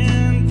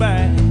feeling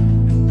bad?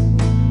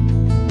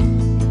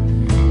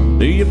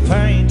 Do you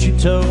paint your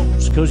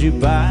toes 'cause you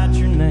bite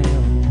your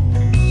nails?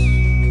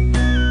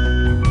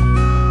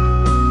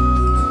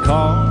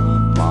 Call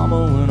up mama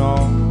when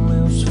all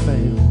else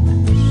fails.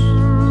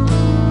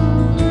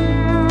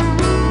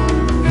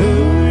 Who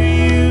are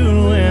you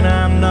when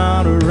I'm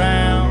not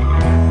around?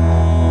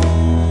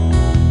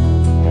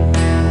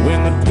 When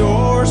the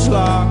door's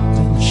locked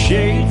and the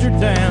shades are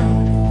down,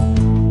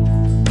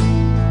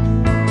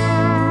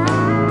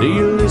 do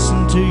you listen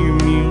to your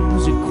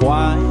music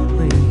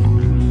quietly?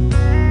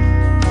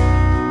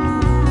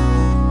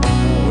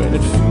 When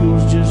it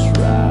feels just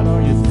right,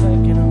 are you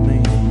thinking of me?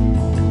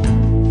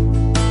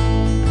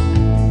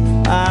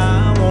 I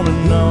wanna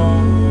know,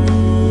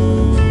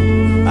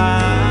 I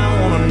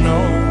wanna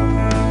know,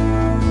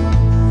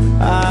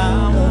 I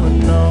wanna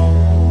know.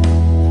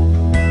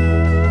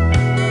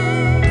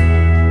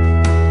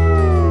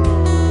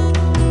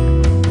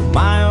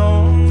 My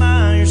oh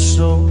my, you're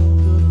so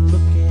good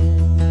looking.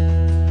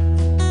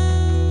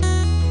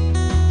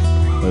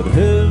 But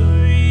who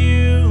are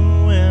you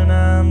when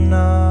I'm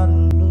not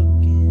looking?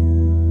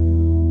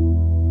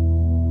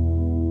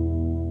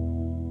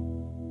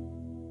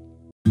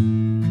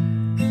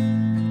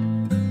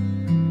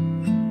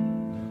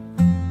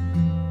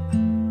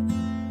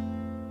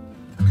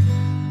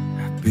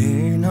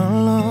 Been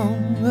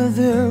alone with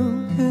you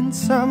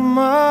inside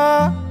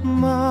my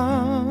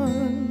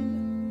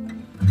mind,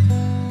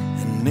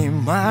 and in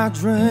my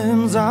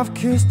dreams I've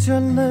kissed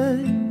your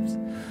lips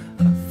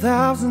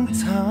 1,000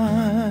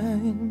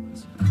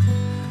 times.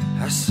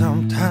 I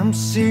sometimes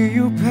see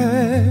you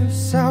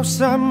pass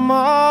outside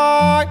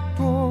my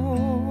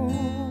door.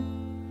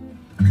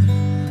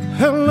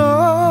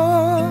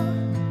 Hello,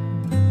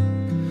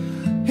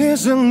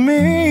 is it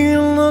me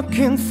you're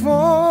looking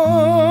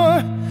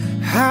for?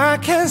 I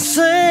can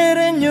see it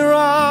in your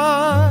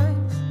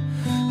eyes,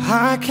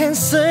 I can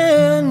see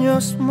it in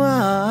your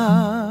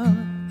smile.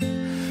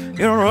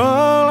 You're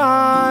all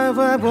I've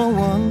ever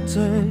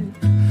wanted,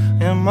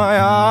 and my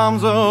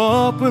arms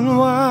are open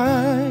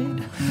wide.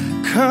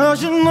 'Cause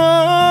you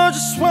know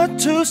just what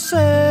to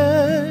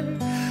say,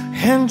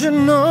 and you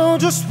know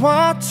just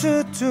what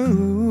to do.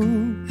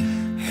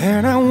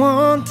 And I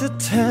want to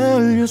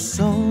tell you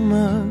so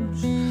much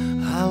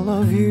I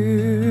love you.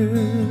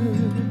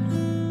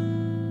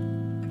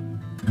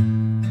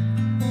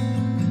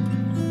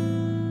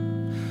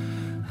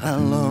 I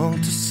long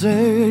to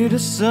see the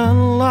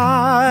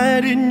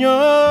sunlight in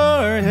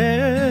your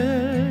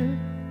hair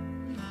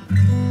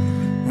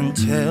and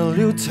tell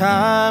you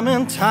time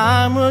and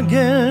time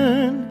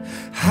again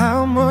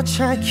how much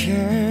I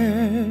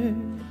care.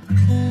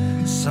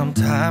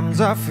 Sometimes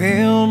I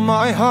feel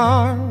my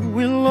heart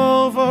will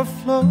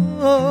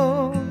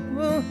overflow.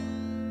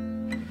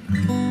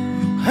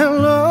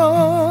 Hello,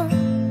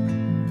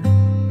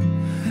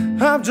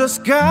 I've just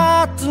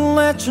got to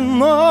let you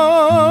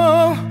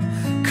know,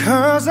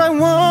 'cause I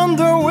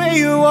wonder where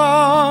you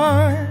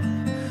are,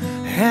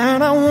 and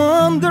I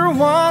wonder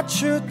what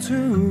you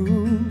do.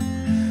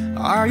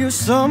 Are you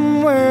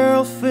somewhere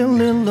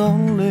feeling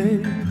lonely,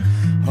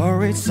 or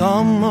is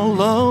someone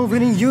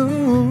loving you?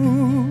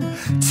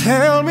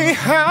 Tell me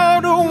how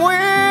to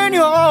win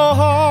your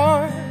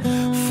heart,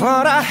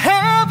 but I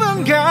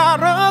haven't got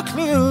a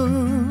clue.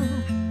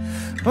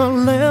 But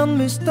let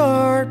me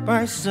start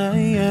by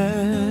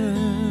saying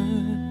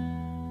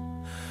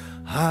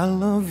I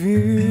love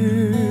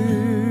you.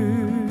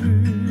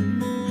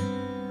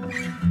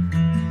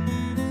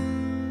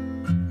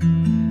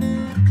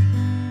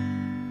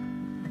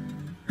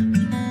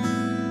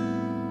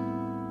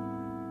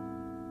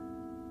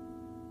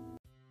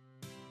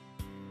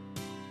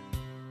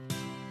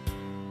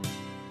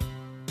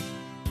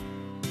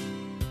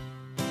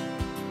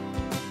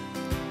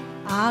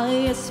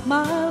 I asked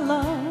my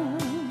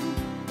love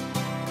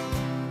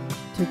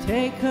to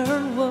take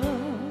her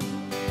word,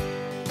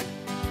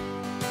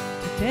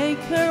 to take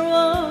her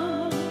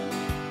word,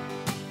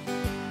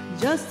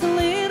 just a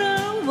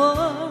little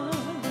word,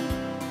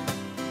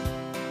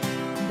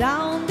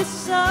 down the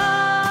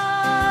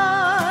side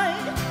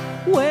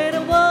where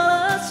the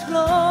waters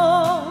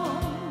flow,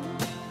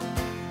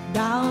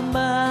 down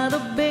by the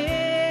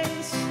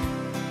banks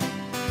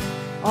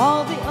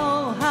of the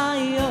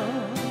Ohio,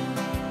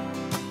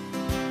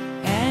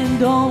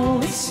 and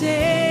only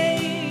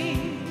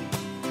say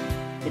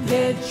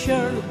that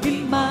you'll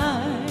be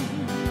mine,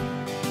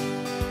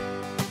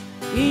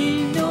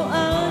 in no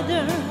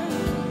other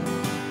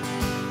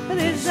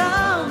there's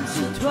arms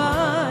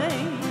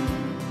entwined,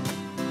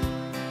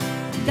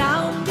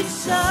 down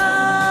beside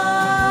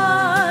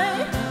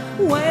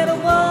where the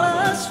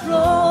waters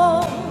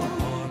flow,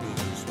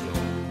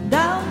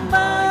 down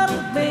by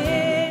the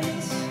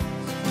banks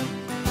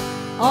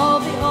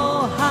of the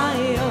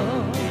Ohio.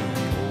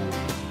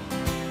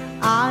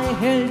 I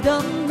held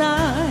the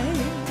night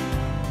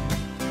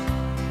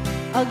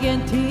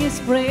against his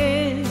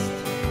breast,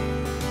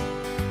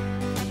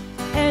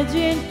 edge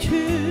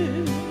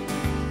into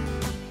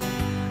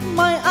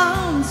my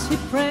arms he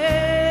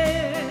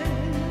pressed.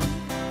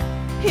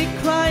 He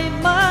cried,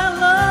 my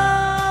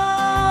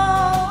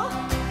love,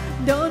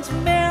 don't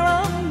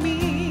marry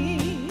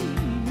me,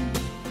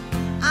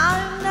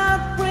 I'm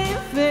not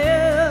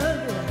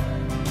prepared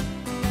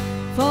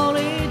for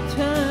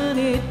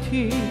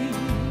eternity,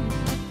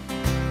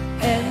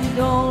 and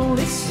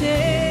only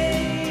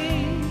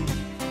say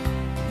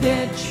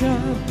that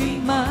you'll be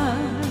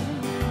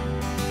mine,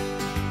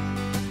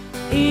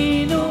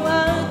 in no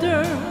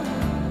other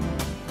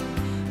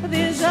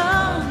these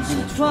arms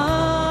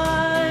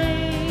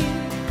entwined,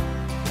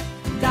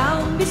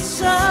 down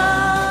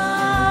beside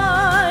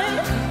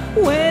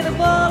where the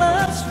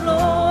waters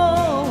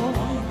flow,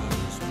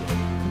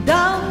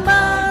 down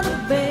by the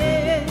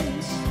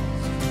banks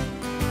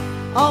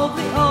of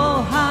the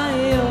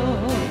Ohio.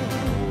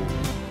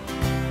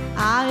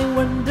 I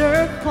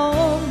wander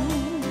home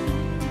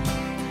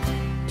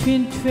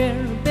between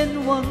 12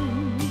 and 1.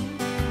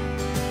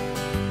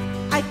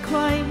 I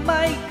cry,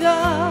 my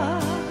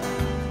God,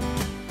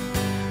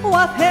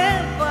 what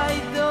have I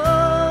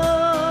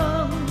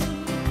done?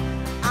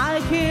 I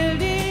killed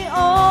the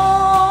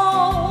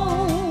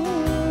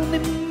only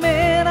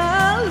man I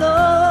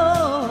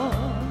love.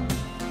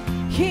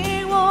 He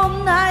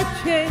won't not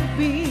trade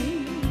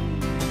me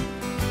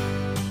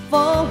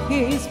for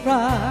his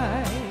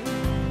bride,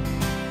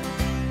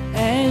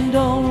 and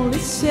only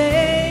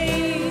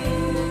say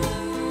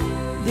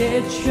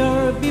that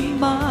you'll be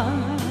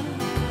mine,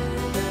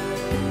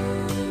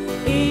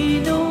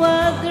 in no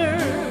other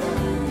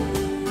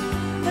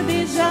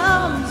these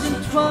arms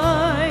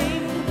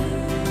entwined,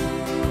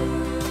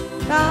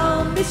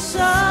 down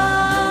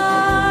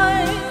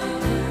beside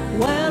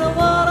where the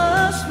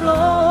waters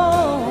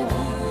flow,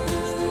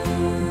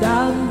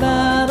 down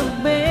by the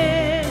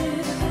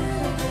banks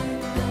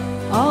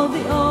of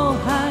the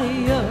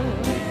Ohio,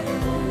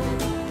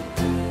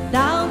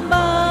 down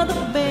by the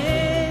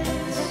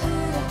banks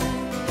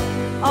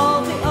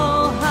of the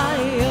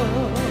Ohio.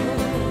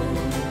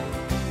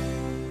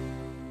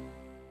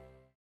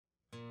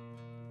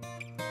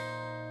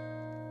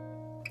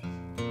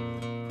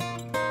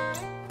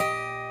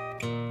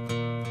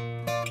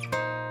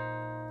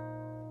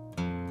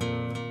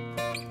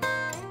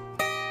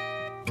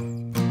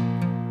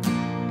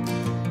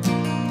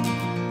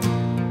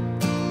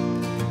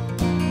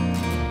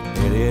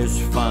 It is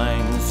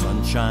fine, the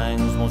sun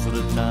shines most of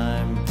the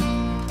time,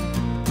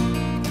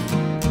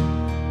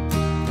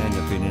 and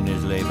your feeling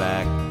is laid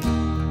back.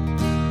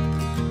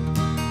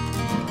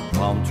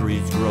 Palm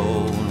trees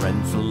grow and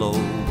rents are low,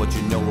 but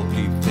you know I'll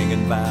keep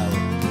thinking about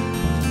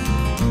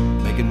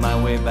making my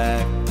way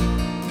back.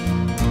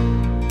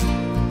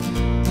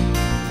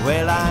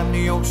 Well, I'm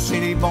New York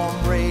City born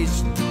and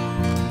raised,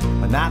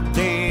 but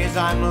nowadays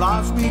I'm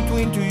lost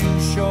between two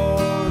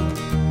shores.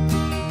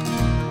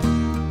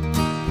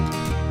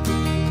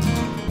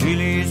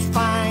 Really is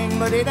fine,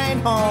 but it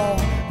ain't home.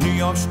 New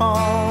York's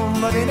home,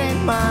 but it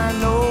ain't mine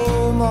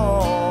no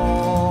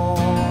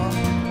more.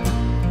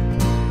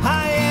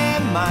 I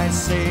am, I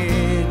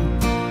said,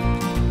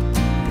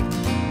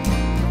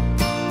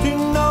 to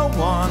no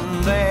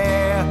one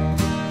there,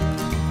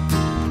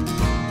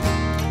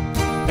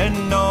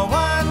 and no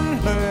one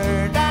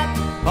heard that,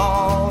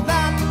 all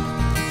that,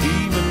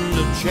 even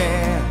the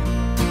chair.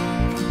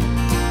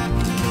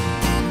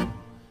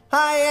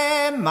 I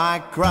am, I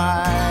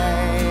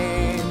cried.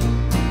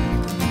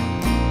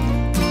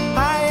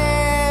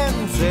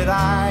 Said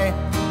I,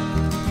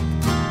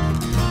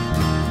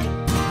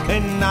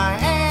 and I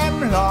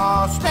am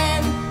lost,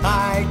 and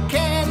I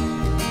can't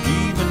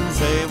even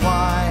say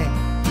why.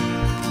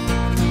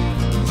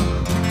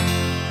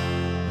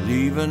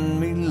 Leaving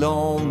me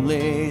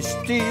lonely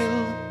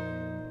still.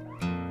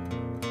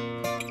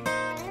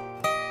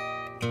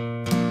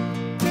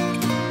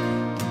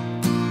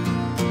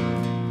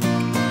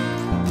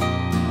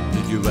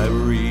 Did you ever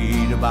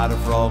read about a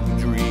frog who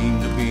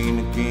dreamed of being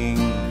a king,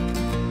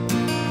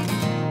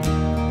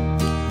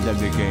 then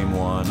became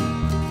one.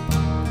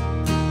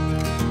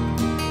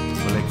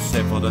 Well,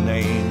 except for the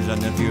names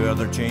and a few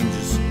other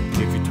changes,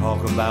 if you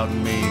talk about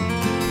me,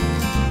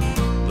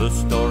 the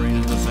story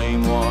is the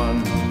same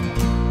one.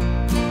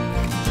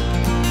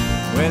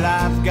 Well,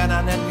 I've got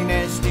an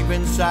emptiness deep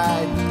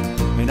inside,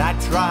 and I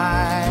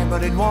try,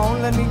 but it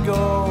won't let me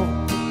go.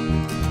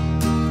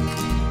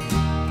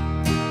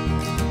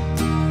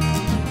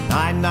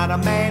 I'm not a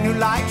man who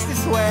likes to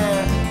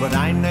swear, but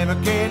I never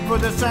cared for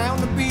the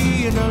sound of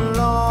being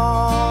alone.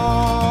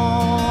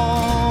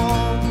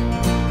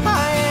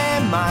 I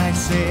am, I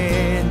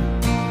said,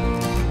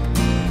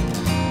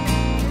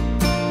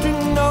 to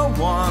no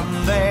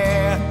one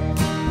there,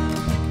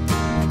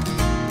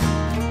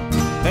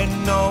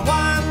 and no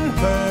one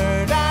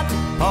heard at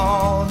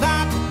all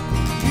that,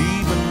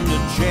 even the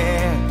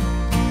chair.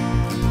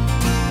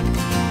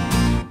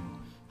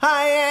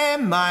 I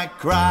am, I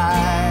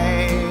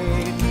cried.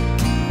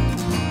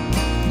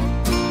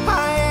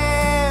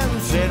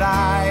 Said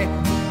I,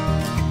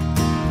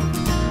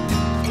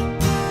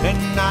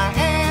 and I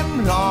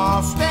am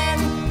lost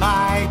and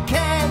I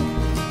can't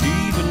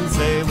even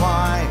say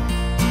why.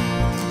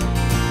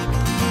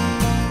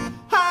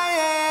 I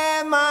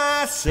am,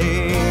 I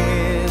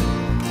said,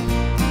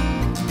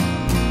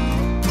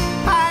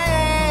 I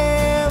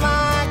am,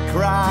 I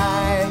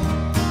cried,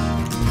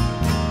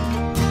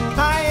 I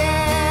am.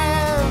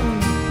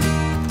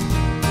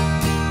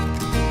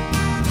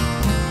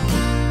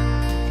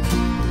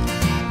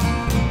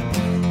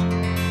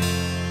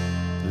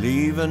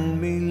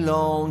 Leaving me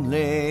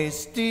lonely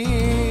still.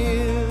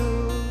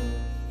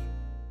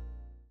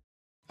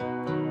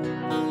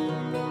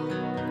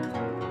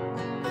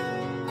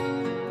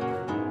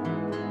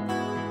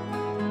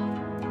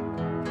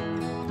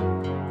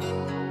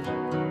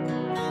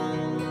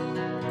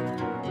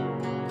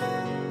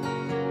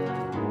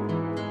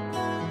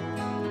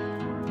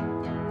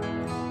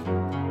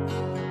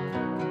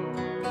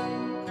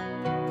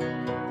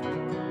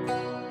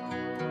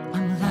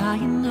 I'm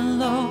lying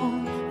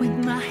alone with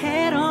my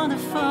head on the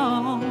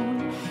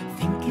phone,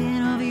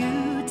 thinking of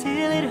you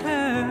till it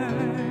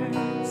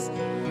hurts.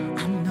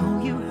 I know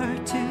you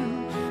hurt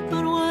too,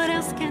 but what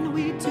else can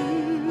we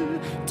do?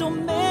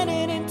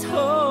 Tormented and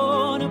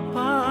torn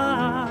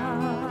apart.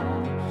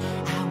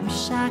 I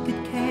wish I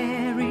could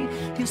carry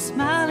your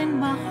smile in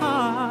my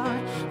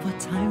heart, for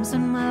times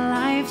in my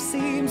life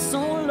seem so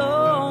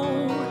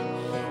low.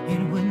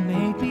 It would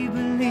make me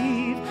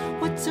believe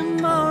what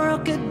tomorrow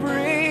could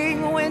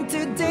bring, when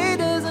today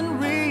doesn't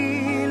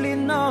really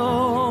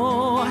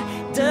know,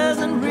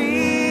 doesn't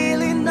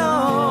really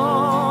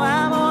know.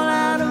 I'm all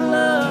out of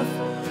love,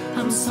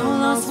 I'm so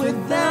lost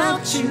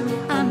without you.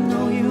 I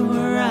know you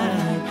were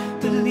right,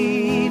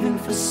 believing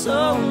for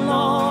so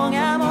long.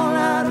 I'm all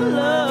out of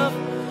love,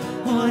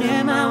 what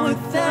am I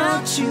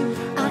without you?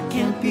 I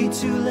can't be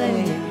too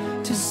late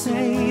to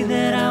say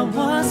that I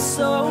was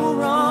so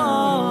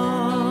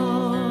wrong.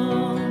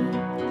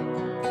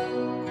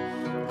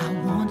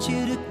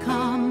 You to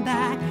come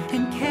back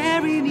and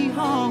carry me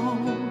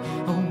home,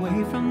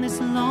 away from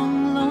this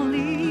long,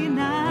 lonely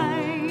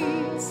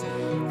nights.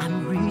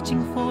 I'm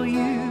reaching for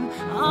you,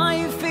 are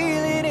you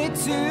feeling it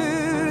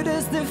too?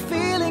 Does the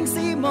feeling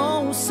seem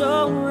oh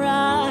so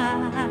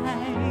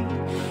right?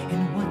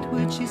 And what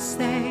would you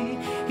say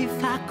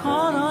if I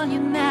called on you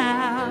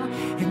now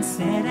and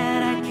said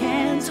that I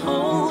can't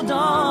hold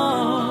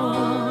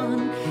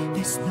on?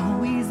 There's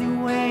no easy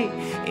way,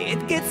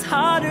 it gets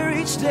harder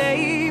each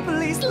day.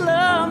 Please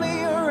love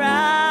me or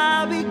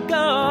I'll be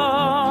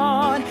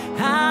gone,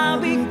 I'll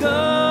be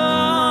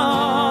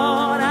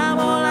gone. I'm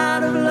all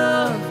out of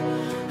love,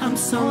 I'm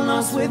so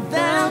lost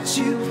without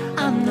you.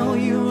 I know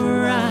you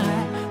were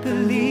right,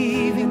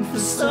 believing for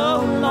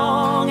so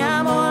long.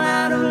 I'm all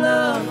out of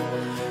love,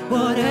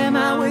 what am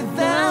I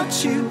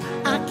without you?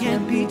 I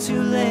can't be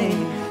too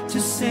late to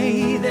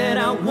say that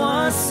I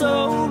was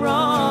so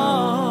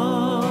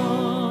wrong.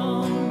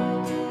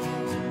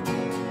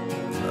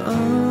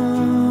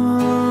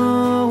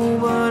 Oh,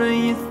 what are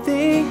you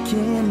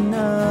thinking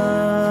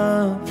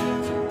of?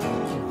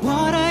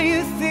 What are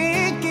you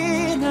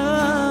thinking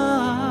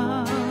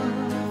of?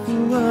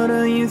 What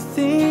are you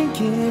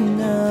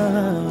thinking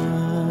of?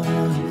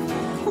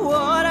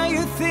 What are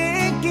you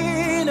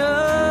thinking of?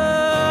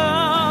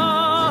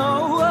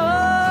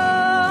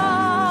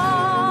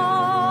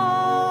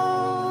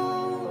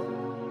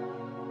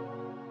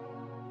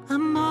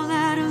 I'm all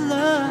out of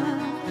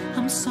love,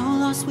 I'm so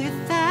lost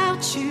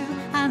without you.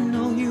 I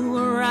know you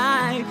were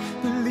right,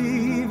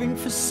 believing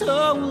for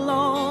so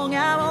long.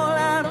 I'm all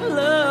out of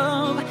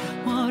love,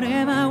 what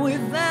am I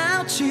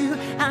without you?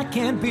 I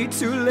can't be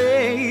too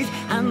late,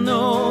 I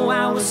know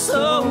I was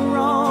so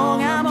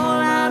wrong. I'm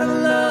all out of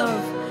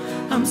love,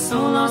 I'm so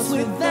lost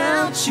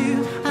without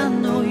you. I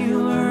know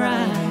you were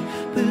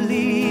right,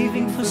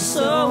 believing for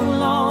so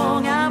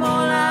long. I'm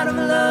all out of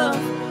love,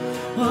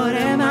 what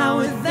am I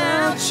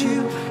without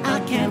you? I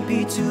can't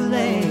be too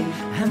late,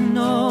 I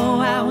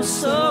know I was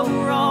so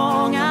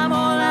wrong. I'm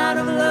all out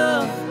of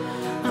love,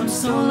 I'm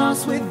so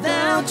lost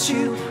without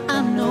you.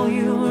 I know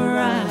you were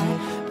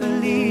right,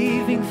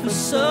 believing for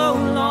so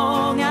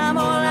long. I'm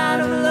all out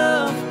of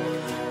love.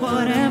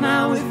 What am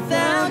I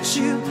without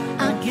you?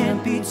 I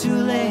can't be too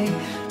late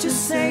to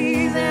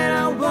say that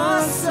I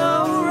was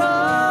so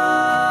wrong.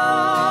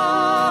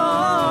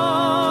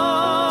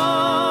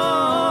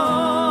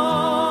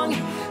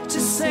 To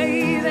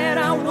say that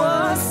I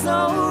was so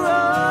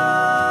wrong.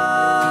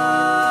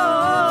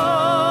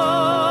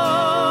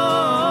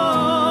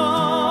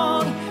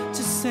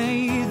 To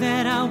say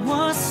that I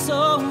was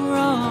so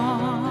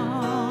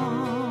wrong.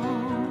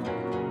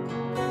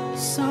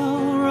 So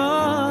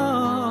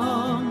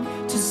wrong.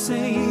 To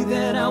say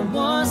that I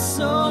was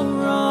so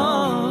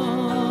wrong.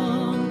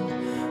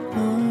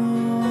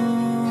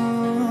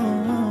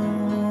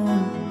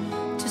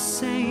 To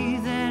say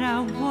that I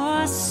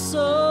was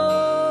so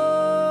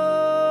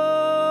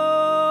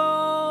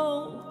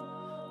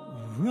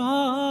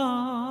wrong.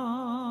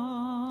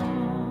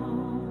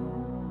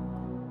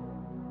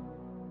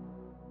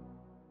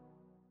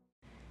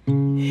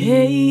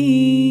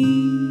 Hey,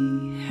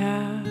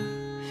 have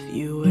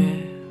you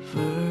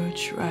ever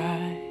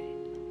tried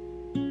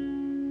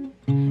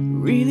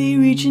really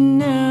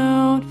reaching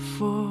out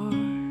for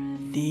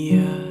the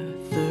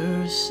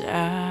other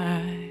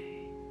side?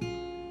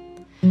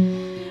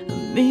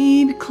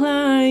 Maybe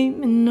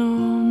climbing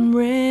on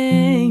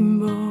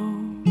rainbows,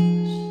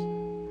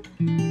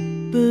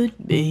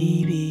 but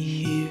baby,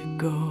 here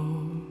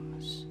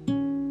goes.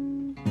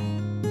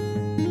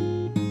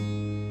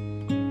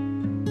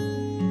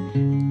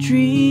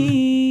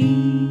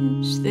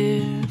 Dreams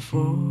there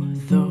for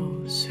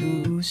those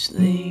who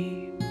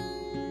sleep.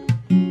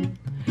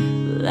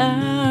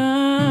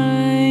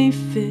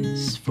 Life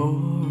is for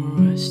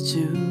us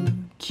to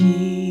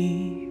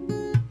keep.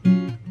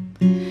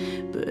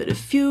 But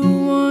if you're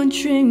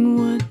wondering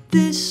what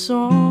this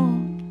song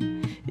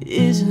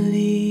is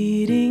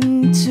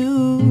leading to,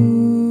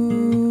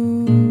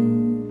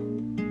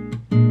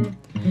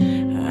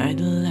 I'd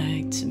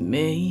like to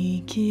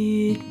make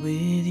it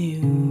with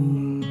you.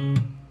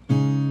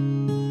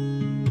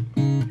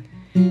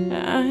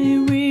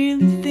 I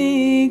really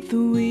think that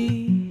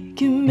we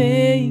can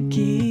make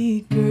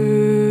it,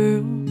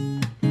 girl.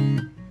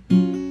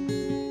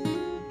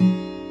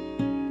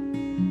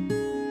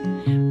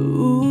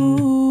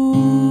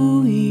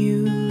 Ooh,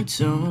 you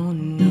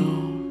don't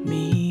know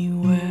me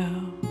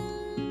well.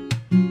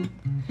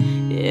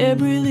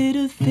 Every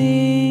little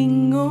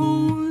thing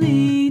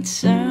only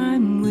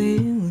time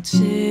will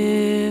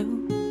tell.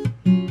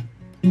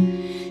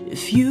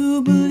 If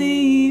you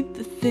believe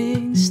the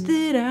things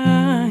that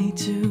I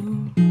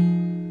do,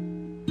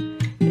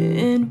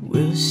 and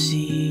we'll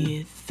see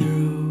it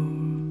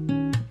through.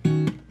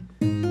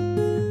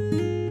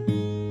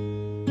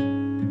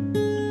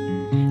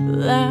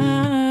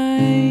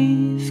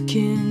 Life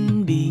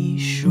can be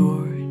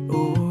short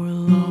or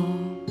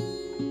long.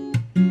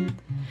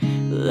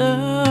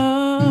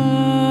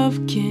 Love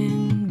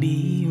can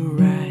be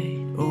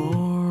right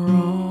or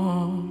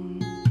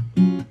wrong.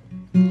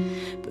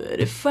 But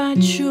if I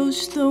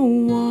chose the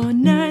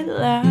one I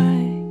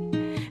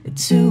like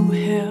to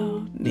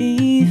help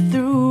me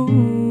through,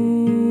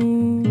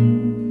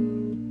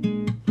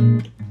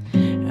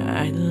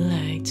 I'd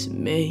like to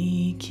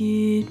make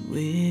it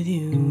with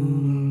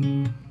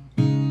you.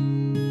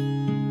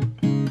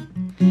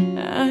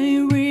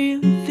 I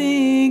really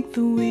think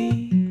that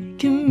we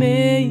can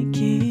make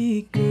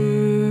it,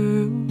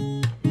 girl.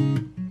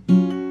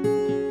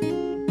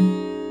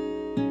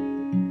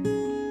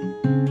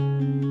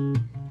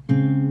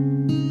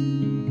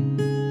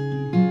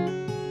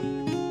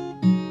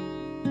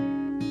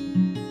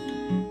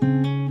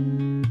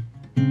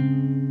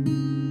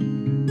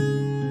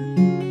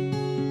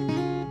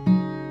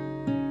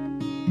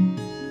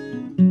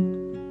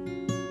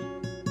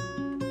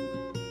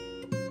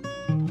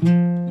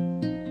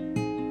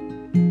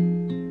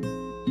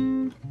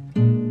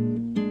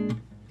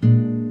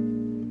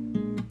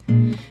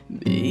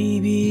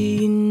 Baby,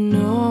 you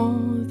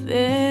know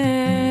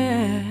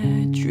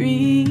that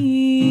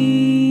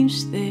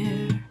dreams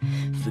there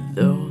for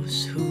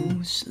those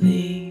who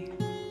sleep.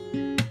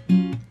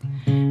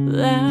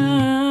 Life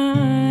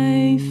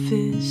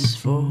is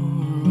for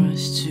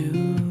us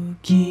to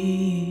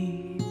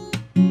keep.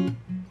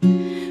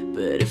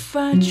 But if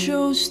I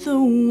chose the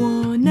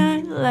one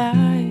I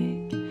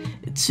like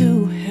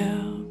to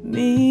help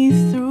me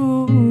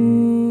through,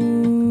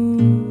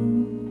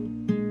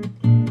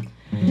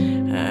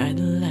 I'd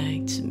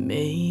like to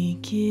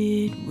make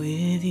it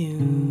with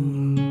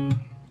you.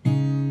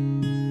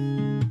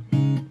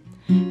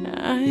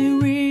 I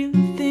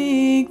really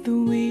think that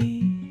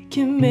we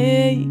can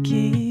make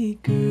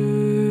it, girl.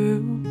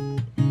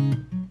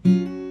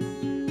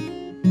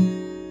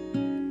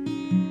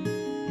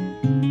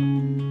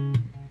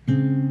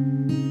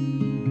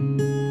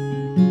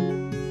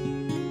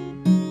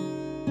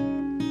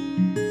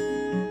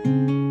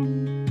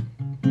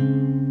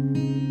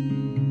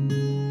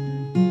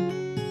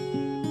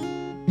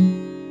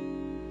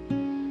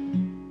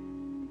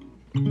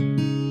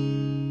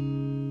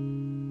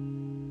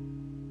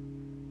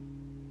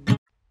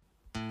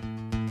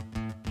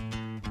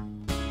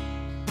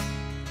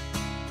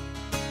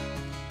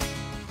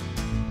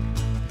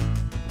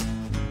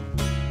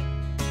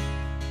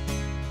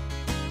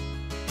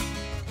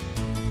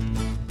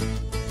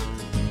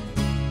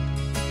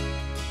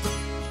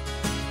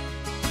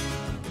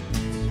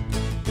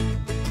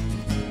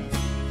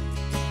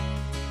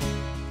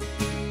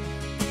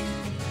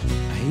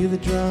 hear the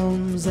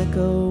drums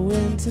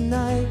echoing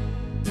tonight.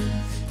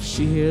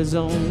 She hears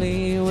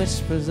only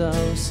whispers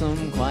of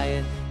some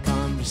quiet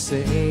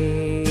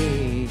conversation.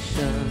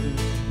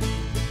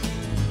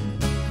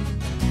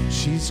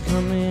 She's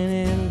coming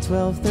in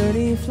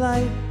 12:30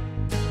 flight.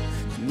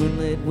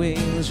 Moonlit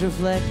wings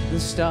reflect the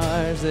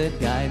stars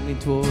that guide me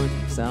toward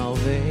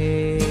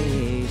salvation.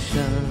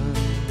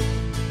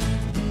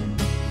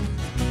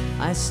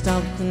 I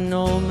stopped an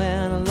old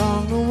man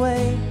along the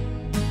way,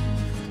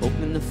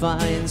 hoping to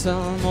find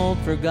some old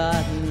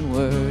forgotten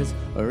words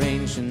or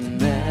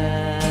ancient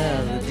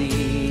melody.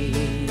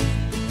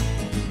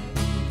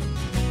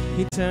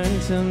 He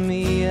turned to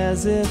me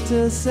as if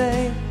to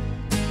say,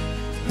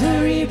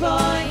 "Hurry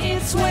boy,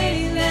 it's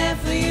waiting there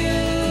for you.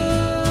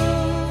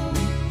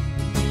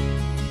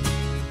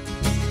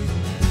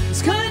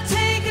 It's gonna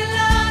take a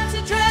lot to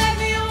drag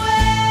me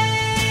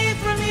away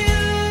from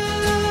you.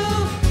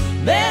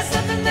 There's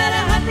something that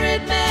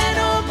 100 men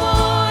or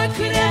more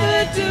could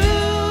ever do.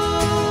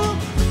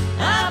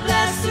 I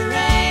bless the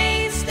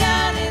rains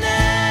down in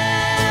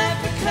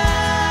Africa.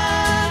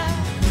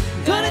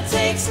 Gonna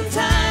take some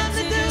time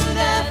to do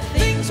the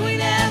things we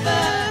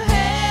never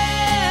had."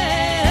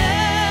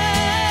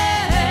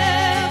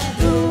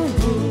 Ooh.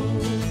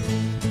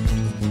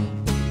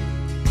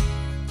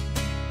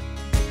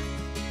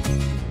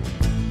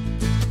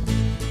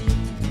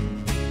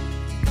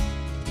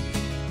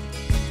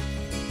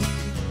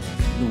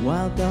 The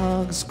wild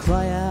dogs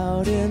cry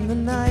out in the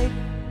night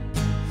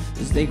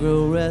as they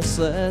grow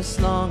restless,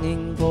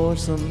 longing for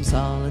some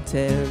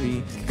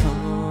solitary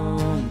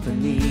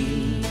company.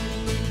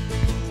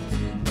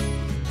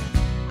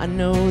 I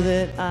know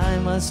that I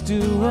must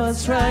do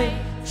what's right,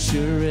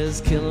 sure as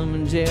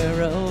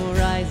Kilimanjaro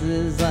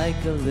rises like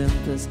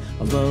Olympus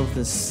above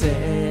the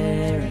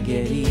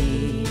Serengeti.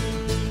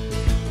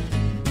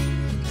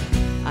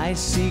 I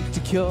seek to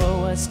cure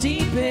what's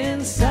deep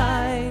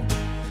inside,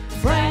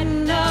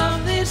 frightened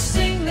of this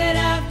thing that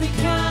I've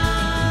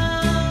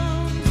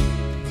become.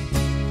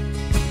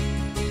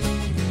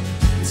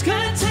 It's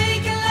gonna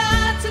take a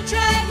lot to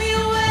drag me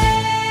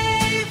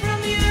away from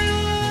you.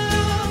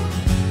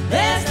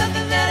 There's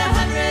nothing that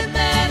 100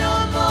 men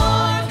or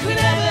more could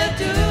ever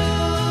do.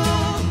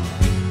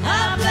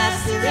 I bless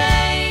the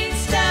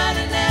rains down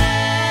in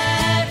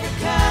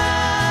Africa.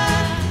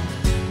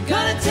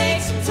 Gonna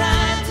take some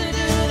time to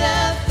do the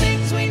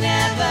things we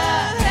never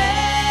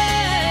had.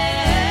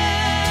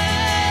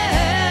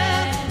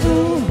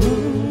 Ooh.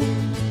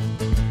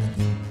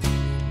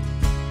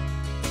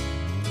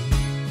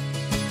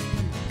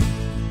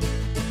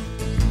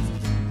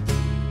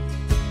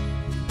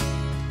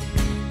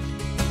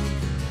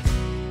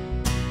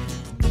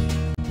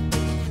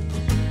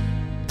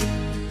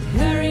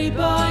 Hurry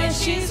boy,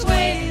 she's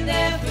waiting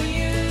there for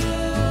you.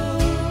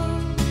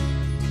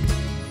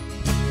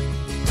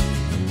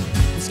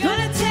 It's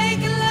gonna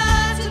take a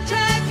lot to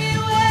drag me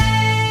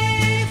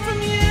away from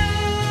you.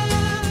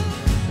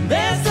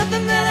 There's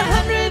something that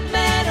 100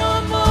 men or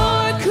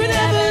more could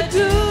ever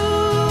do.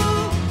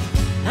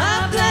 I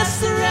bless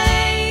the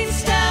rains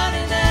down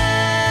in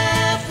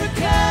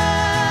Africa.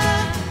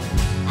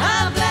 I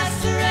bless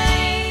the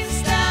rains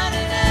down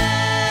in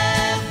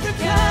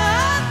Africa.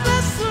 I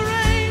bless the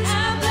rains.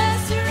 I bless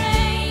the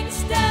rains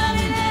down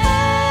in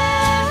Africa.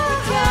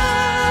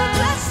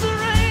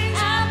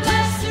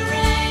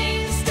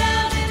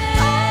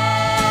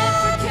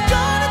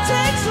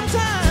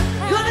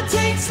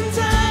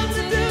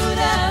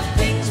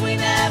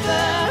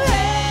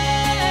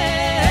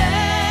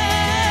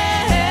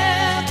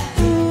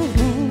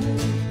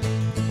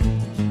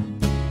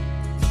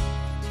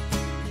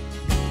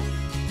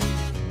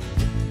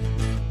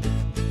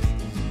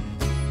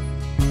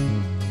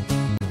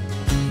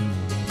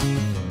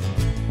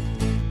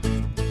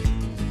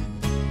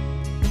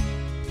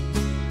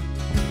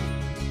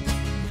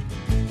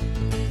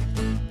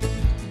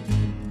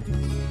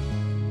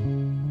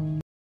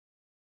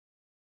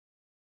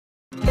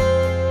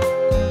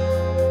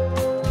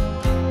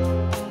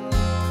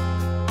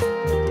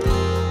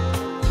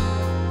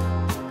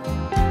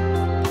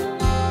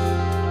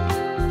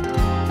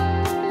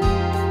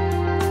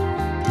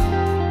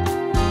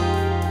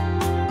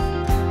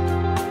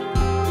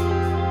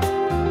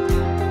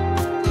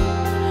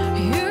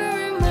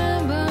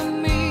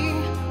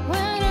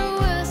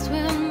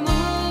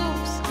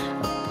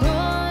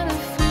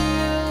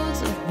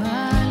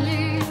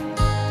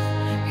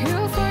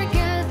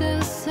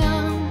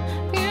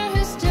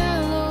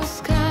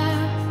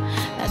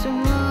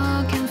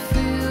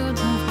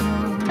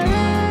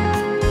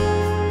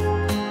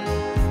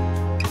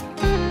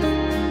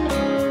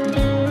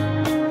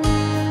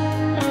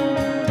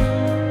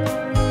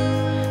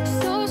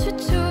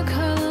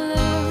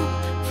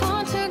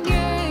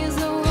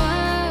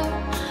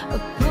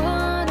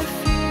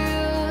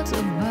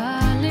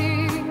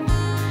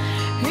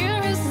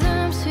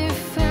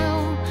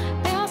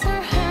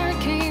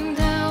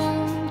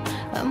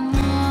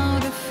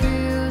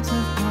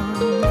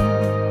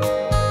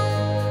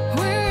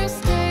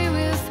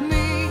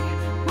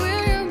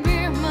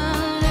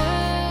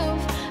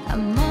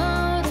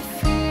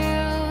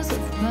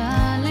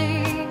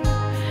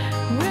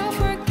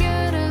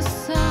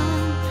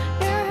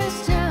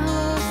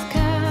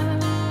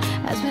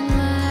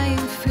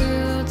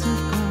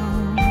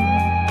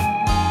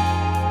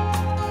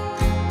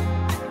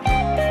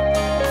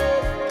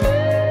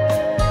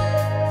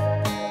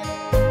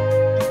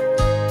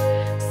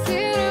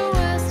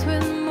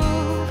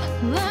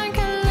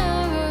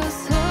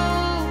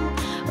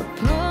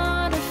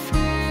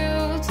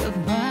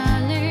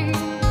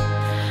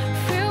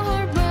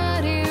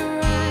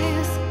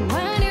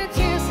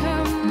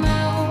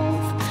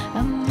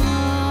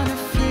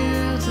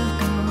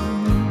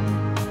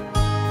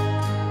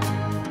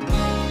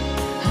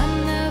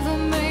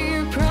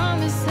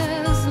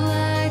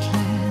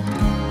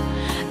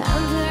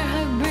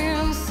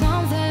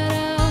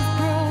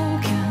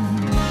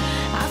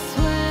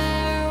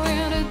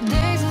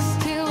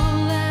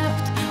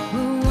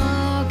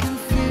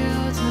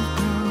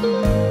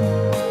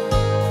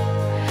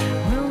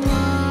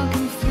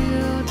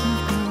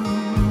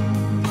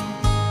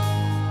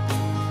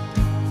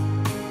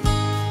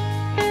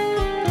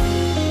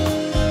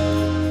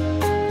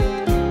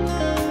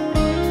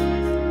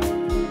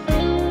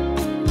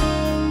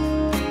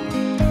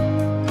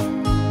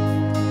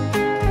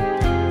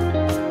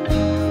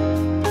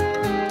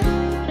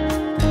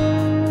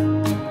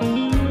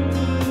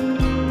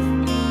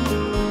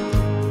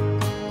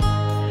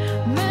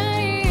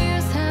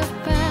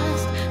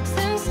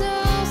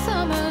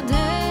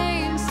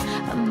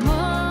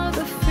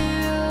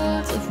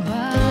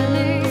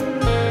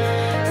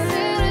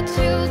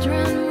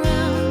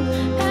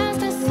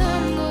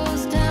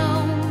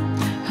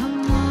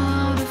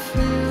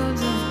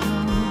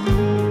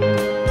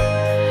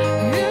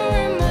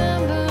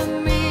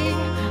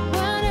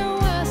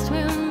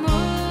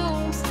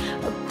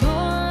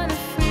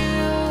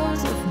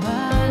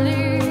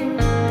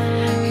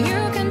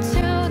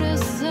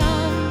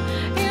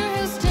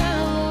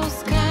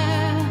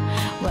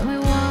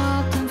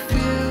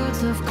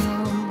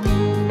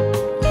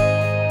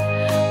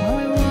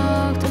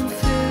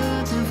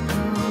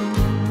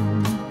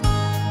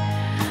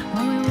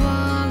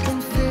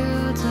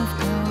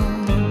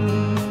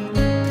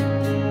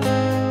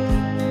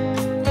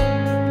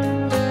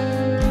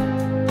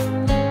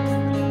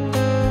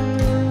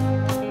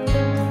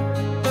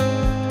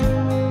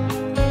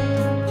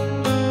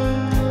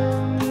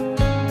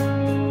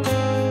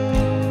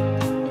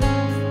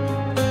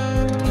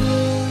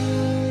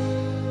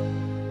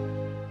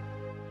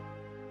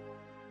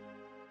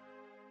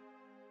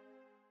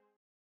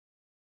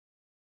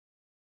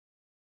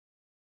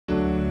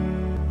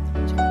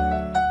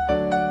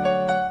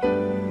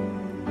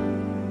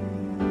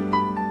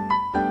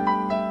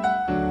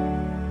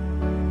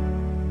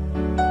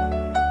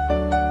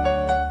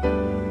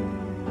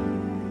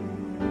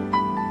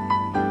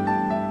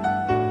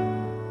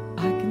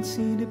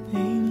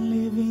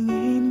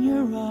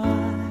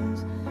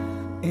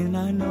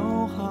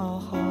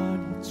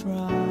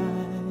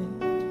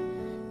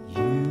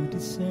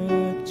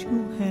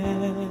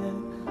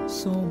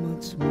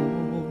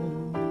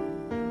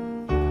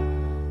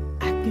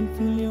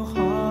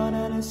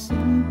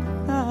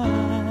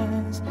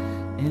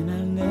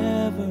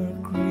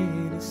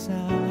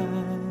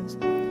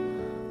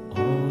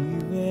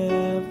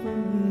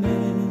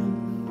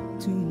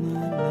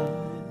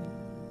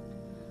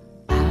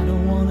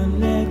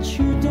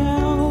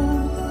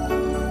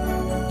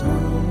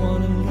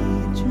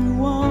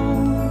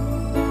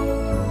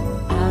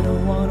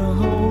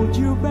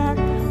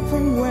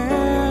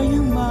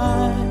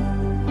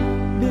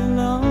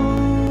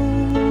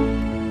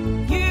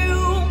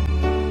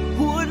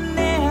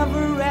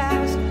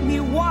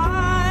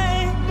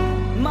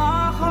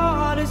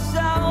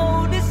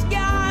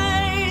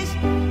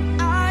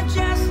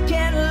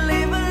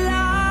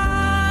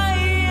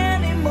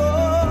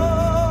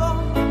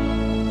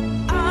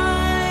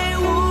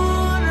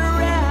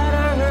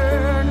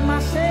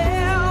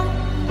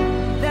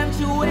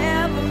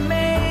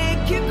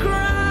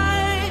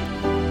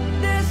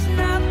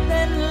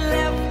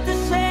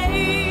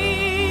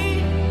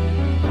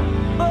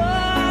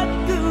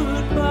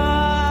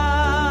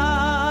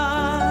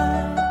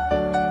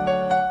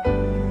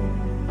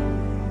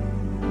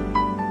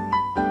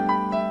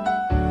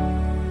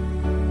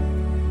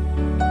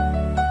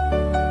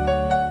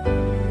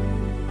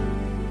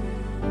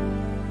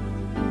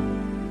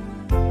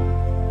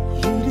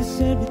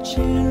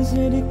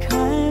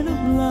 kind of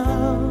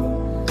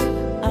love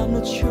I'm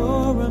not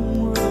sure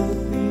I'm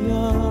worthy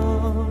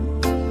of.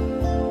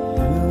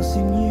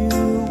 Losing you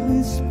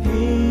is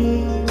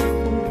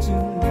painful to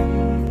me.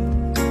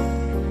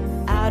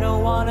 I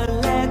don't wanna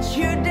let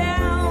you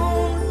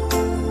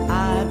down,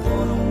 I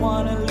don't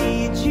wanna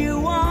lead you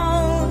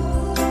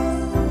on,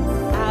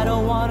 I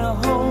don't wanna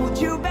hold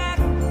you back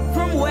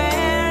from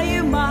where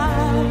you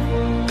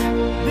might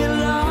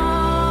belong.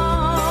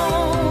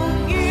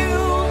 You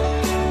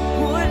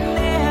would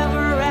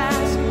never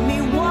ask me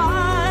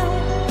why,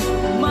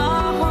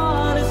 my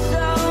heart is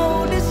so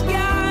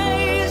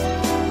disguised,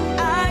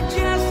 I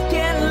just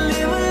can't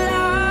live a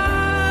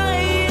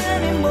lie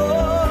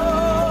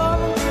anymore.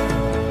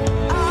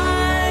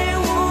 I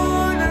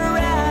would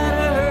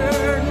rather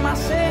hurt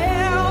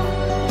myself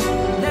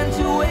than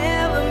to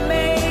ever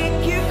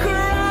make you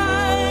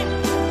cry.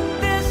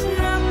 There's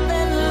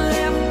nothing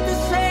left to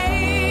say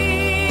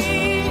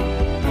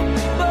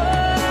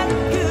but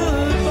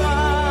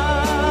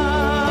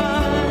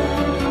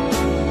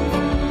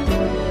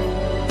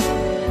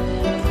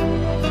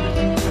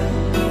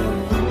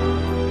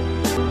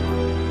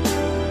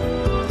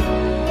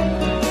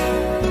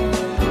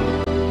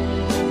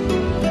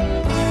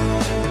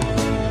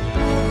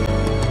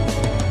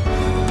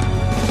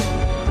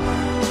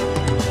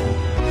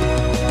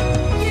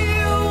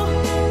you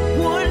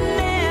would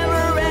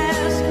never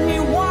ask me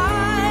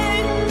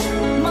why,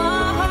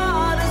 my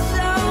heart is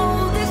so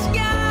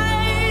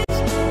disguised,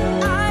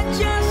 I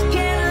just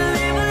can't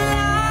live a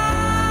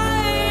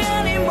lie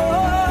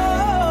anymore.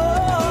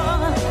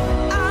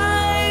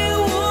 I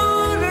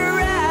would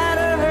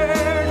rather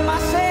hurt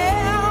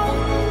myself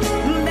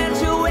than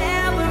to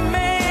ever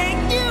make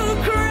you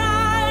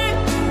cry.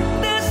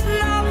 There's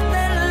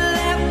nothing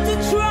left to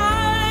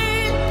try,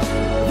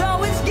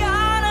 though it's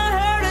gonna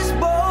hurt us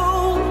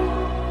both.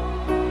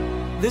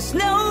 There's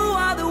no